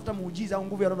ukiwa unatafuta muujiza au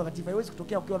nguvu ya Roho Mtakatifu haiwezi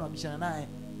kutokea ukiwa unabishana naye.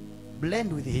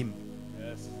 Blend with him.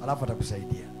 Yes. Alafu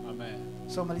atakusaidia. Amen.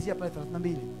 So malizia pale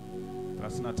 32.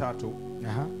 33.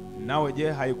 Aha. Nawe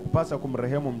je, haikupasa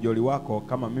kumrehemu mjoli wako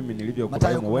kama mimi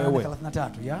nilivyokurehemu wewe?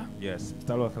 33, ya? Yes,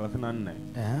 mstari wa 34.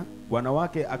 Aha. Bwana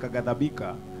wake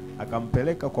akaghadhabika,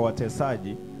 akampeleka kwa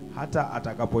watesaji hata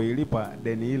atakapoilipa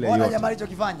deni ile yote. Ona jamaa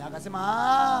alichokifanya,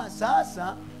 akasema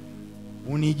sasa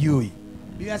unijui.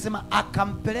 Biblia inasema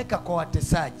akampeleka kwa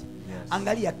watesaji. Yes.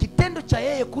 Angalia kitendo cha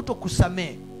yeye kuto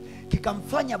kusamehe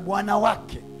kikamfanya bwana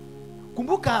wake.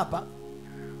 Kumbuka hapa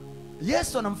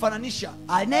Yesu anamfananisha,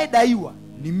 anayedaiwa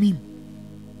ni mimi,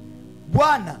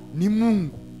 Bwana ni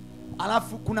Mungu,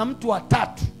 alafu kuna mtu wa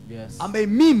tatu, yes, ambaye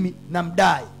mimi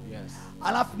namdai. Yes.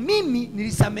 Alafu mimi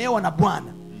nilisamehewa na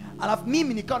Bwana, alafu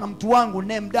mimi nikawa na mtu wangu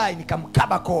naye mdai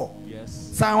nikamkaba koo.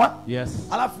 Yes. Sawa? Yes.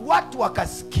 Alafu watu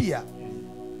wakasikia.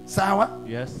 Sawa?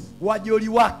 Yes. Wajoli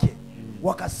wake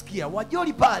wakasikia.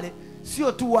 Wajoli pale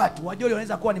sio tu watu, wajoli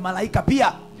wanaweza kuwa ni malaika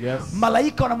pia. Yes.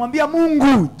 Malaika wanamwambia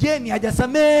Mungu, jeni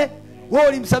hajasamehe, wewe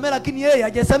ulimsamehe lakini yeye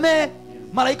hajasamehe.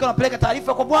 Malaika wanapeleka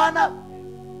taarifa kwa Bwana.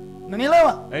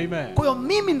 Unanielewa? Amen. Kwa hiyo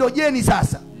mimi ndo jeni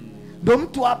sasa. Ndo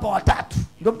mtu hapa wa tatu,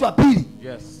 ndo mtu wa pili.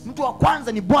 Yes. Mtu wa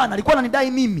kwanza ni Bwana, alikuwa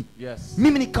ananidai mimi. Yes.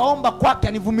 Mimi nikaomba kwake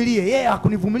anivumilie, yeye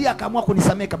hakunivumilia, akaamua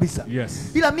kunisamehe kabisa.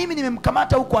 Yes. Ila mimi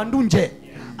nimemkamata huko andunje.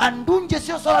 Andunje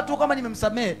sio swala tu kama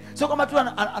nimemsamehe, sio kama tu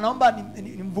anaomba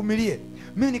nimvumilie.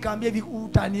 Mimi nikamwambia hivi,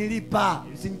 utanilipa,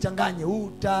 usinichanganye,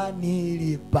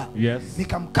 utanilipa. Yes.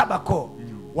 Nikamkaba koo.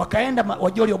 Wakaenda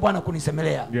wajoli wa Bwana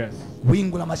kunisemelea. Yes.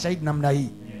 Wingu la mashahidi namna hii.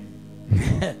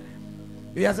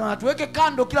 Yasema tuweke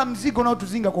kando kila mzigo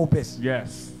unaotuzinga kwa upesi.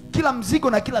 Yes. Kila mzigo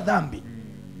na kila dhambi.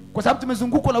 Kwa sababu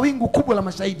tumezungukwa na wingu kubwa la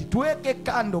mashahidi. Tuweke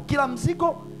kando kila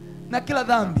mzigo na kila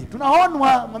dhambi.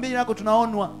 Tunaonwa, mwambie yako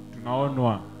tunaonwa.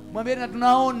 Tunaonwa. Mwambie na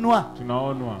tunaonwa.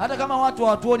 Tunaonwa. Hata kama watu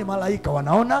hawatuoni, malaika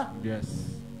wanaona. Yes.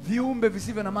 Viumbe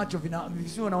visivyo na macho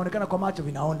visivyo naonekana kwa macho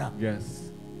vinaona. Yes.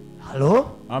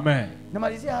 Halo? Amen.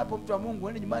 Namalizia hapo, mtu wa Mungu,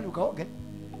 uende nyumbani ukaoge.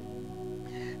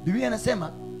 Biblia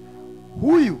inasema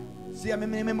huyu si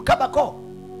amemkaba koo.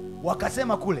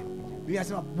 Wakasema kule, Biblia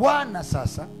inasema Bwana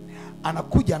sasa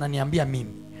anakuja ananiambia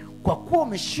mimi, kwa kuwa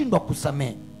umeshindwa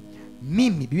kusamehe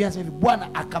mimi. Biblia inasema hivi,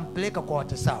 Bwana akampeleka kwa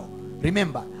watesao.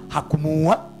 Remember,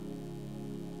 hakumuua,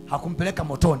 hakumpeleka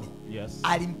motoni. Yes.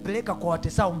 Alimpeleka kwa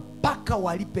watesao mpaka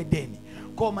walipe deni.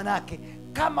 Kwa maana yake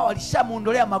kama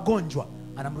walishamuondolea magonjwa,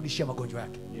 anamrudishia magonjwa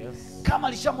yake. Yes. Kama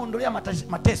alishamuondolea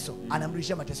mateso,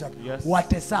 anamrudishia mateso yake. Yes.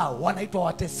 Watesao wanaitwa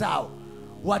watesao.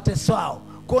 Watesao.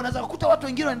 Kwa unaweza kukuta watu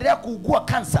wengine wanaendelea kuugua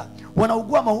kansa,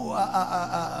 wanaugua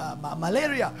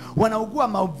malaria, wanaugua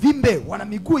mavimbe, wana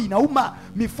miguu inauma,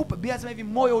 mifupa. Biblia inasema hivi,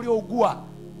 moyo uliougua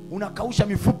unakausha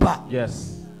mifupa.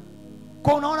 Yes.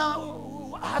 Kwa unaona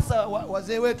hasa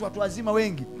wazee wetu, watu wazima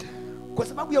wengi, kwa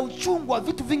sababu ya uchungu wa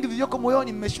vitu vingi vilivyoko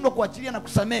moyoni, mmeshindwa kuachilia na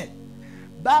kusamehe.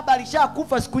 Baba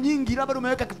alishakufa siku nyingi, labda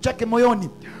umeweka kitu chake moyoni,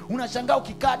 unashangaa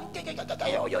ukikaa.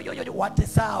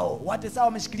 Watesao, watesao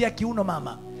wameshikilia kiuno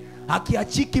mama,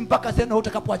 hakiachiki mpaka sasa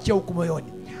utakapoachia huko moyoni.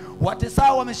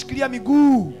 Watesao wameshikilia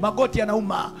miguu, magoti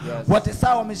yanauma. Yes.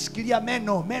 Watesao wameshikilia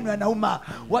meno, meno yanauma.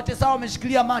 Watesao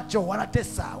wameshikilia macho,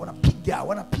 wanatesa,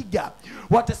 wanapiga.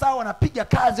 Watesao wanapiga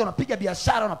kazi, wanapiga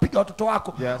biashara, wanapiga watoto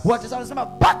wako. Yes. Watesao wanasema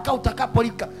mpaka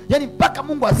utakapolipa, yani mpaka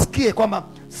Mungu asikie kwamba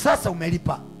sasa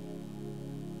umelipa.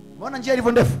 Unaona njia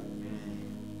ilivyo ndefu?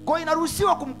 Kwa hiyo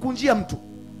inaruhusiwa kumkunjia mtu,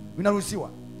 inaruhusiwa,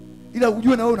 ila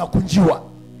ujue na wewe unakunjiwa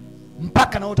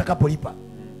mpaka na wewe utakapolipa.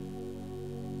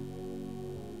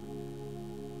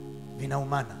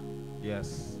 Vinaumana.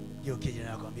 Yes. Ndio kile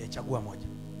nakwambia, chagua moja.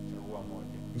 Chagua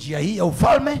moja. Njia hii ya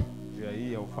ufalme, Njia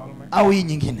hii ya ufalme au hii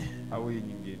nyingine. au hii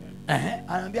nyingine.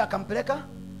 Anaambia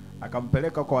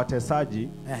akampeleka kwa watesaji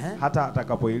hata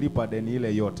atakapoilipa deni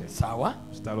ile yote. Sawa.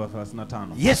 Mstari wa 35.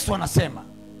 Yesu anasema,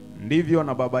 ndivyo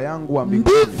na Baba yangu wa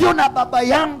mbinguni. Ndivyo na Baba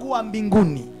yangu wa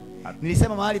mbinguni.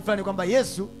 Nilisema mahali fulani kwamba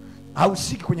Yesu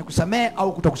hahusiki kwenye kusamehe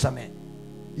au kutokusamehe.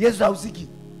 Yesu hahusiki.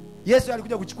 Yesu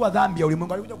alikuja kuchukua dhambi ya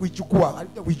ulimwengu, alikuja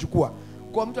kuichukua.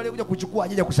 Kwa mtu aliyekuja kuchukua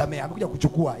hajaja kusamehe, amekuja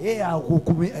kuchukua. Yeye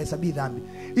hahukumu hesabii dhambi.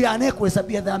 Yeye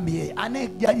anayekuhesabia dhambi, yeye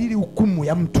anayejadili hukumu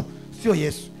ya mtu, sio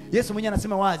Yesu. Yesu mwenyewe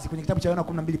anasema wazi kwenye kitabu cha Yohana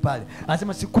 12 pale.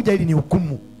 Anasema sikuja ili ni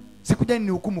hukumu. Sikuja ili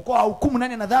ni hukumu. Kwa hukumu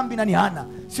nani ana dhambi nani hana,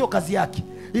 sio kazi yake.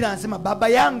 Ila anasema Baba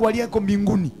yangu aliyeko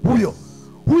mbinguni,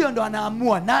 huyo ndo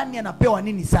anaamua nani anapewa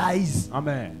nini saa hizi.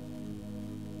 Amen.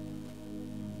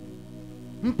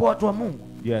 Mpo watu wa Mungu?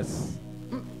 Yes.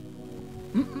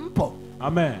 Mpo?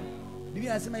 Amen.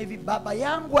 Biblia inasema hivi, Baba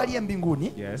yangu aliye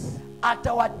mbinguni, Yes,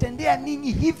 atawatendea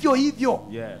ninyi hivyo hivyo.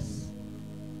 Yes.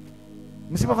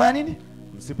 Msipofanya nini?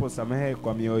 Msiposamehe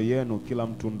kwa mioyo yenu kila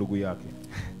mtu ndugu yake.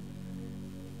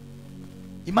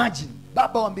 Imagine,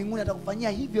 Baba wa mbinguni atakufanyia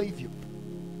hivyo hivyo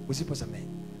usiposamehe.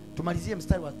 Tumalizie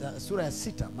mstari wa sura ya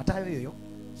 6, Mathayo hiyo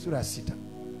sura ya 6.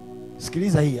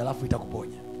 Sikiliza hii alafu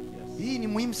itakuponya. Yes. Hii ni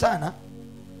muhimu sana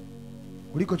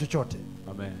kuliko chochote.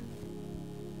 Amen.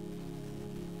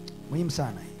 Muhimu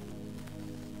sana hii.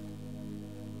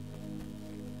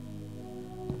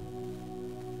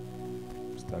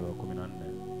 mstari wa 14.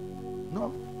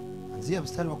 No, anzia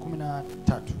mstari wa 13.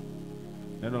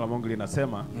 Neno la Mungu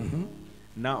linasema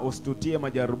na usitutie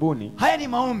majaribuni. Haya ni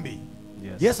maombi.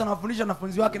 Yes. Yesu anawafundisha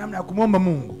wanafunzi wake namna ya kumwomba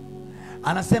Mungu.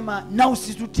 Anasema na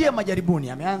usitutie majaribuni.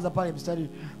 Ameanza pale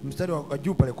mstari wa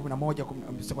juu pale 11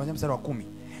 kuanzia mstari wa 10.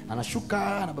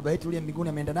 Anashuka na baba yetu aliye mbinguni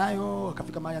ameenda nayo,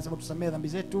 akafika mahali anasema tusamehe dhambi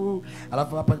zetu.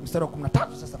 Alafu hapa mstari wa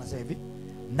 13 sasa anasema hivi,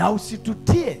 na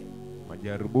usitutie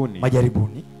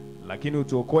majaribuni, lakini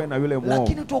utuokoe na yule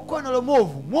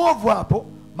mwovu. Mwovu hapo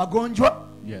magonjwa.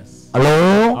 Yes.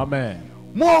 Hello. Amen.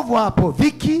 Mwovu hapo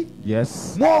dhiki.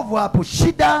 Yes. Mwovu hapo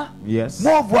shida. Yes.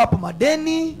 Mwovu hapo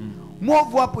madeni.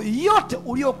 Mwovu hapo yote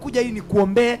uliokuja ili ni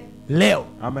kuombee leo.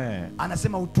 Amen.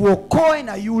 Anasema utuokoe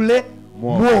na yule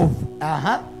mwovu.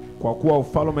 Aha. Kwa kuwa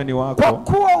ufalme ni wako. Kwa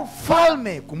kuwa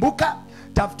ufalme, kumbuka,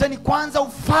 tafuteni kwanza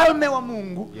ufalme wa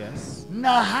Mungu. Yes.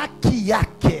 Na haki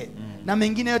yake. Na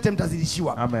mengine yote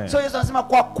mtazidishiwa. Amen. So Yesu anasema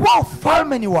kwa kuwa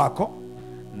ufalme ni wako,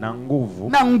 na nguvu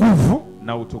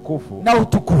na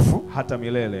utukufu hata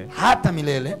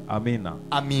milele. Amina.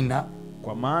 Amina.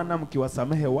 Kwa maana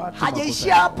mkiwasamehe watu.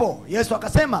 Hajaishia hapo. Yesu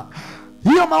akasema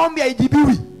hiyo maombi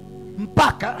haijibiwi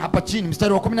mpaka hapa chini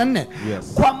mstari wa 14.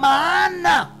 Yes. Kwa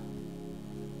maana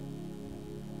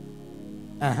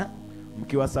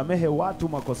mkiwasamehe watu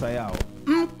makosa yao.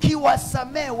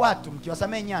 Mkiwasamehe watu.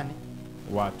 Mkiwasamehe nyani?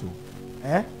 Watu.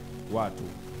 Watu.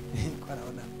 Kwa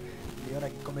naona niona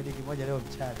comedy kimoja leo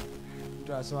mchana.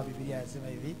 Mtu anasoma Biblia anasema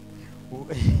hivi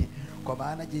kwa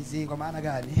maana jinsi, kwa maana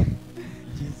gani?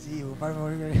 Jinsi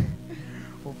ufalme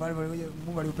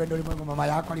Mungu aliupenda ulimwengu, mama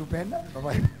yako aliupenda.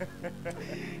 Baba.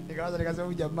 Nikaanza nikasema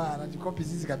huyu jamaa anajikopi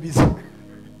sisi kabisa.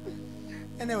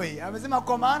 Anyway, amesema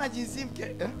kwa maana jinsi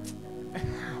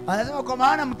anasema kwa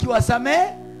maana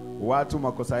mkiwasamehe watu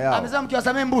makosa yao. Amesema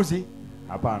mkiwasamehe mbuzi?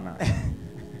 Hapana.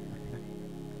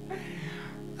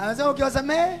 Anasema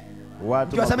mkiwasamehe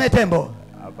watu. Mkiwasamehe tembo?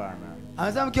 Hapana.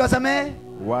 Anasema mkiwasamehe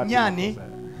nyani?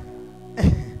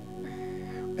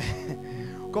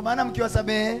 Kwa maana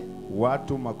mkiwasamehe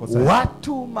watu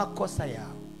makosa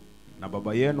yao. Na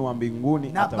baba yenu wa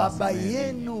mbinguni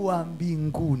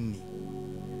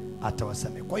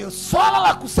atawasamehe. Kwa hiyo swala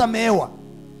la kusamehewa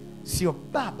sio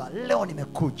baba leo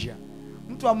nimekuja.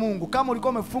 Mtu wa Mungu, kama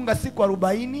ulikuwa umefunga siku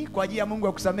 40 kwa ajili ya Mungu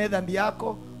ya kusamehe dhambi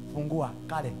yako, fungua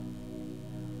kale.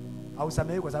 Au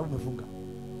samehewe kwa sababu umefunga.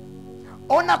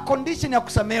 Ona condition ya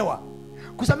kusamehewa.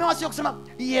 Kusamehewa sio kusema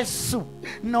Yesu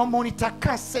naomba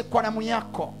unitakase kwa damu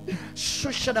yako.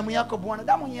 Shusha damu yako Bwana,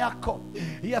 damu yako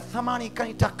ya thamani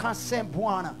kanitakase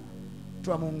Bwana.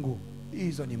 Mtu wa Mungu,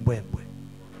 hizo ni mbwembwe.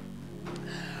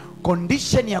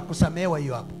 Condition ya kusamehewa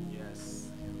hiyo hapo. Yes.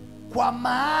 Kwa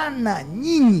maana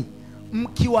nyinyi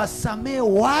mkiwasamehe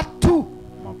watu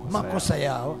makosa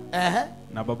yao.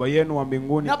 Na baba yenu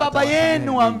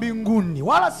wa mbinguni.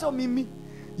 Wala sio mimi.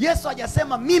 Yesu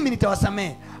hajasema mimi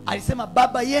nitawasamehe. Alisema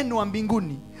baba yenu wa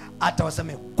mbinguni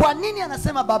atawasamehe. Kwa nini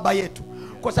anasema baba yetu?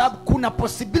 Kwa sababu kuna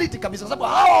possibility kabisa, kwa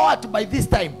sababu hawa watu by this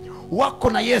time wako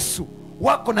na Yesu.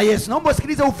 Naomba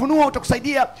usikilize ufunuo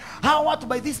utakusaidia. Hawa watu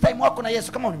by this time wako na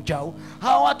Yesu. Kama ni mchao,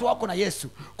 hawa watu wako na Yesu.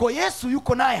 Kwa Yesu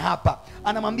yuko naye hapa.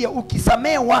 Anamwambia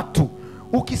ukisamehe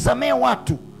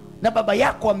watu na baba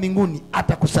yako wa mbinguni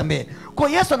atakusamehe. Kwa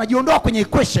Yesu anajiondoa kwenye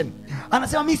equation.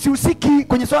 Anasema mimi sihusiki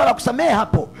kwenye swala la kusamehe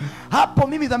hapo.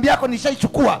 Mimi dhambi yako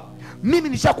nishaichukua. Mimi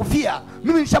nishakufia.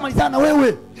 Mimi nishamalizana na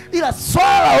wewe. Ila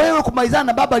swala wewe kumalizana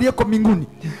na baba aliyeko mbinguni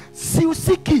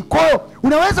sihusiki. Kwa hiyo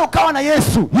unaweza ukawa na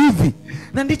Yesu hivi.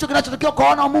 Na ndicho kinachotokea kwa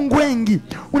wana wa Mungu wengi.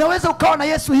 Unaweza ukawa na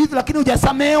Yesu hivi lakini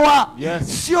hujasamehewa.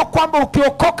 Yes. Sio kwamba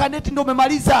ukiokoka neti ndio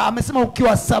umemaliza. Amesema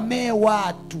ukiwasamehe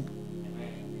watu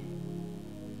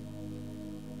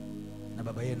na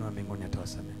baba yenu wa mbinguni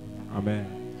atawasamehe. Amen.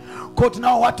 Kwa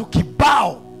tunao watu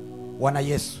kibao wana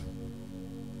Yesu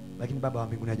lakini baba wa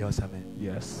mbinguni hajawasamehe.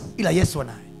 Yes. Ila Yesu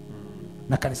anaye.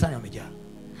 Na kanisani wamejaa.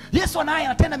 Yesu anaye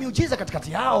anatenda miujiza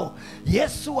katikati yao.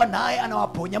 Yesu anaye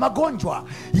anawaponya magonjwa.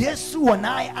 Yesu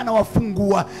anaye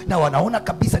anawafungua na wanaona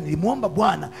kabisa nilimuomba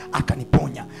Bwana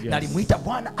akaniponya. Yes. Na nilimuita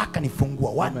Bwana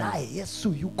akanifungua. Wanaye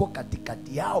Yesu yuko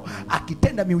katikati yao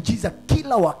akitenda miujiza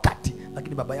kila wakati,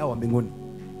 lakini baba yao wa mbinguni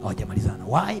hawajamalizana.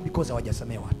 Why? Because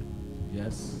hawajasamehe watu.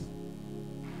 Yes.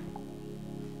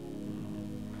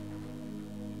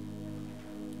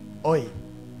 Oi.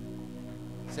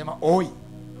 Sema oi.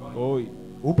 Oi.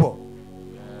 Upo?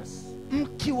 Yes.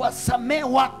 Mkiwasamehe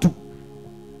watu.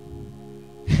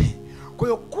 Kwa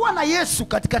hiyo kuwa na Yesu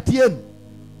katikati yenu.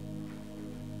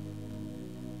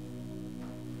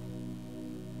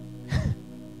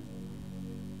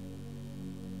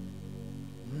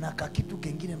 Na kitu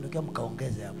kingine mnataka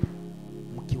mkaongeze hapo.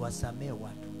 Mkiwasamehe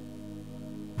watu.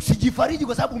 Usijifariji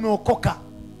kwa sababu umeokoka.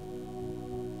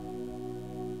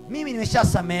 mimi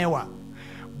nimeshasamehewa,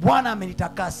 Bwana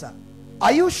amenitakasa.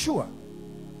 Are you sure?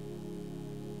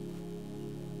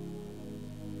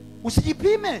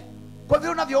 Usijipime kwa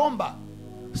vile unavyoomba,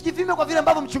 usijipime kwa vile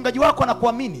ambavyo mchungaji wako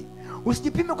anakuamini,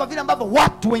 usijipime kwa vile ambavyo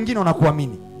watu wengine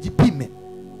wanakuamini. Jipime,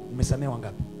 umesamehewa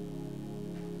ngapi?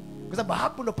 Kwa sababu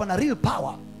hapo ndo pana real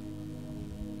power.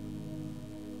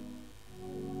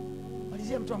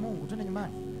 Malizia mtu wa Mungu, twende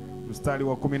nyumbani. Mstari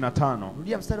wa 15.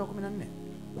 Rudia mstari wa 14.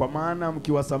 Kwa maana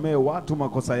mkiwasamehe watu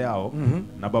makosa yao,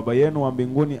 na Baba yenu wa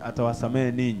mbinguni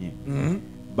atawasamehe ninyi.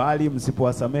 Bali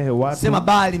msipowasamehe watu, sema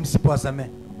bali msipowasamehe.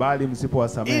 Bali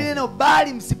msipowasamehe. Ile neno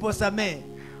bali msipowasamehe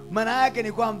maana yake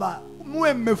ni kwamba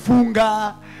muwe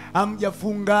mmefunga,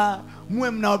 hamjafunga,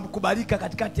 muwe mnakubalika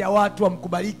katikati ya watu,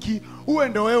 hamkubaliki. Uwe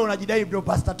ndo wewe unajidai ndio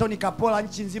Pastor Tony Kapola,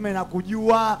 nchi nzima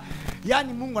inakujua.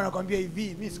 Yaani Mungu anakuambia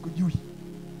hivi, mimi sikujui.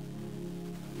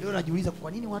 Leo unajiuliza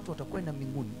kwa nini watu watakwenda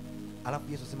mbinguni?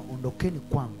 Alafu Yesu asema ondokeni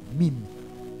kwangu, mimi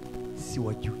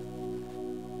siwajui.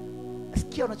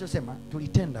 Sikia unachosema,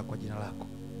 tulitenda kwa jina lako,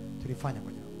 tulifanya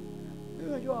kwa jina lako.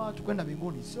 Unajua watu kwenda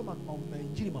mbinguni sio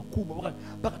mainjili makubwa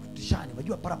mpaka tutishane.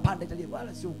 Unajua parapanda Italia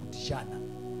wala sio kutishana.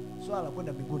 Swala la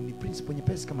kwenda mbinguni ni principle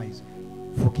nyepesi kama hizo.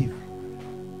 Forgive.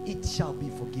 It shall be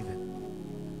forgiven.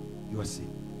 Your sin.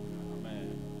 Amen.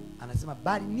 Anasema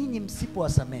bali ninyi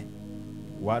msipowasamehe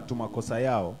watu makosa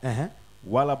yao,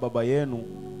 wala Baba yenu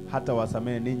hata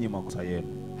wasamehe ninyi makosa yenu.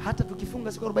 Hata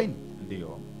tukifunga siku 40?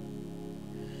 Ndio.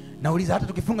 Nauliza, hata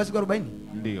tukifunga siku 40?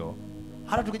 Ndio.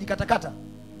 Hata tukijikatakata,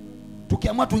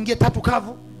 tukiamua tuingie 3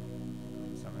 kavu,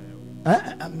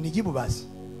 samehewe. Nijibu basi.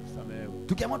 Samehewe.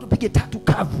 Tukiamua tupige 3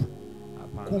 kavu,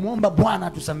 hapana, kumwomba Bwana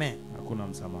atusamehe, hakuna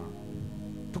msamaha.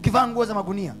 Tukivaa nguo za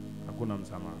magunia, hakuna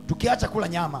msamaha. Tukiacha kula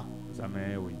nyama,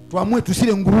 samehewe. Tuamue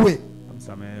tusile nguruwe,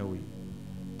 samehewe.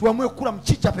 Tuamue kula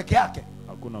mchicha peke yake,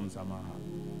 hakuna msamaha.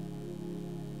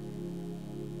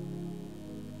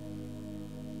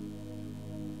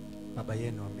 Baba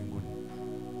yenu wa mbinguni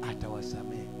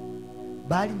atawasamehe.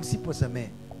 Bali msiposamehe,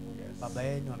 Baba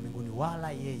yenu wa mbinguni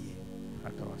wala yeye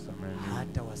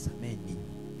hatawasamehe ninyi.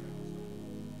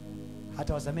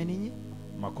 Hatawasamehe ninyi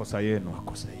makosa yenu.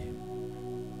 Makosa yenu.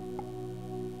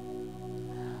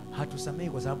 Hatusamehe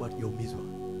kwa sababu hatujaumizwa.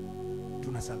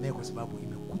 Tunasamehe kwa sababu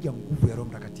imekuja nguvu ya Roho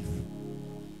Mtakatifu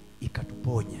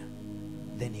ikatuponya,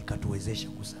 then ikatuwezesha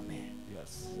kusamehe.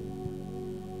 Yes.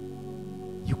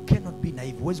 You cannot be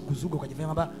naive. Huwezi kuzuga ukajifanya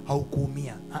kwamba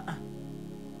haukuumia.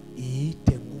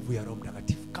 Iite nguvu ya Roho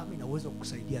Mtakatifu. Kama ina uwezo wa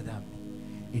kukusaidia dhambi,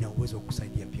 ina uwezo wa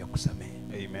kukusaidia pia kusamehe.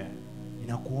 Amen.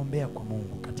 Ninakuombea kwa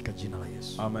Mungu katika jina la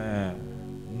Yesu. Amen.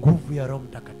 Nguvu ya Roho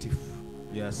Mtakatifu,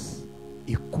 yes,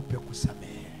 ikupe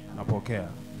kusamehe. Napokea.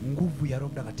 Nguvu ya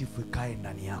Roho Mtakatifu ikae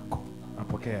ndani yako.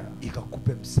 Napokea.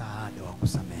 Ikakupe msaada wa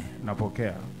kusamehe.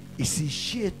 Napokea.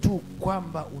 Isiishie tu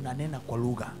kwamba unanena kwa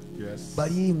lugha. Yes.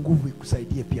 Bali hii nguvu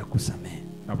ikusaidie pia kusamehe.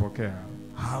 Napokea.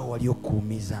 Hao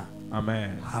waliokuumiza.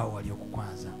 Amen. Hao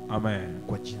waliokukwaza. Amen.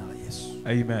 Kwa jina la Yesu.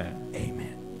 Amen.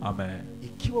 Amen. Amen.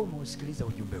 Ikiwa umeusikiliza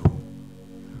ujumbe huu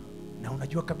na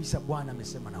unajua kabisa Bwana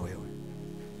amesema na wewe,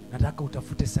 nataka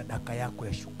utafute sadaka yako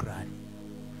ya shukrani.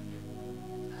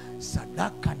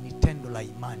 Sadaka ni tendo la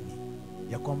imani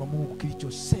ya kwamba Mungu,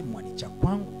 kilichosemwa ni cha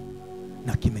kwangu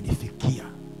na kimenifikia.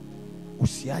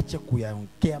 Usiache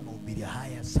kuyaongea mahubiri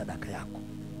haya sadaka yako.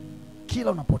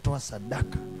 Kila unapotoa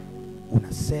sadaka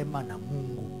unasema na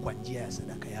Mungu kwa njia ya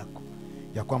sadaka yako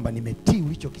ya kwamba nimetii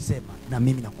ulichokisema na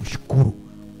mimi nakushukuru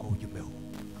kwa ujumbe huu.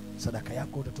 Sadaka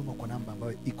yako utatuma kwa namba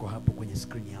ambayo iko hapo kwenye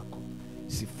screen yako,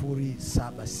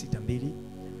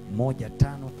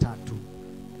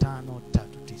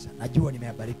 0762153539. Najua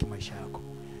nimeyabariki maisha yako.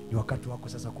 Ni wakati wako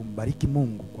sasa kumbariki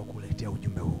Mungu kwa kuletea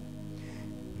ujumbe huu.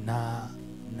 Na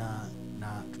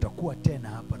tutakuwa tena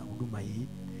hapa na huduma hii.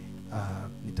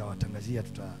 Nitawatangazia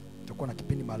tutakuwa na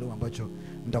kipindi maalum ambacho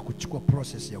nitakuchukua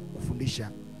process ya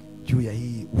kufundisha juu ya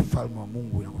hii ufalme wa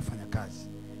Mungu unakofanya kazi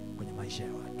kwenye maisha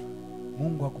ya watu.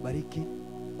 Mungu akubariki.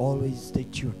 Always stay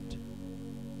tuned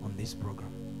on this program.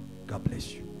 God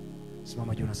bless you.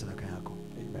 Simama juu na sadaka yako.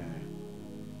 Amen.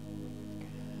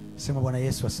 Sema, Bwana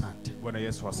Yesu asante. Bwana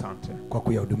Yesu asante kwa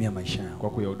kuyahudumia maisha yangu. Kwa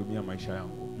kuyahudumia maisha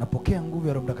yangu. Napokea nguvu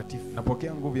ya Roho Mtakatifu.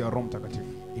 Napokea nguvu ya Roho Mtakatifu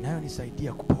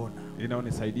inayonisaidia kupona.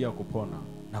 Inayonisaidia kupona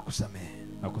na kusamehe.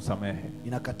 Na kusamehe.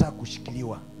 Ninakataa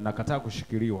kushikiliwa. Nakataa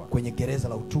kushikiliwa kwenye gereza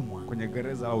la utumwa. Kwenye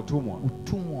gereza la utumwa.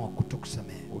 Utumwa wa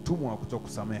kutokusamehe. Utumwa wa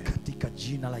kutokusamehe. Katika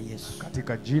jina la Yesu.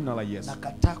 Katika jina la Yesu.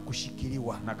 Nakataa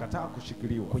kushikiliwa. Nakataa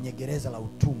kushikiliwa kwenye gereza la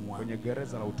utumwa. Kwenye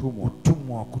gereza la utumwa. Utumwa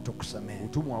utumwa wa kutokusamehe,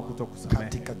 utumwa wa kutokusamehe,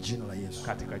 katika jina la Yesu,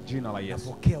 katika jina la Yesu.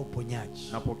 napokea uponyaji,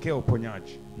 Napokea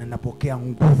uponyaji, na napokea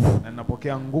nguvu, na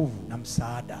napokea nguvu na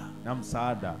msaada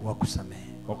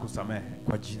wa kusamehe,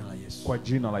 kwa jina la Yesu, kwa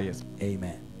jina la Yesu.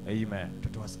 amen. Amen.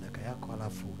 Tutoa sadaka yako,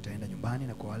 alafu utaenda nyumbani,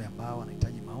 na kwa wale ambao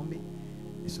wanahitaji maombi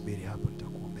nisubiri hapo,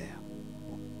 nitakuwa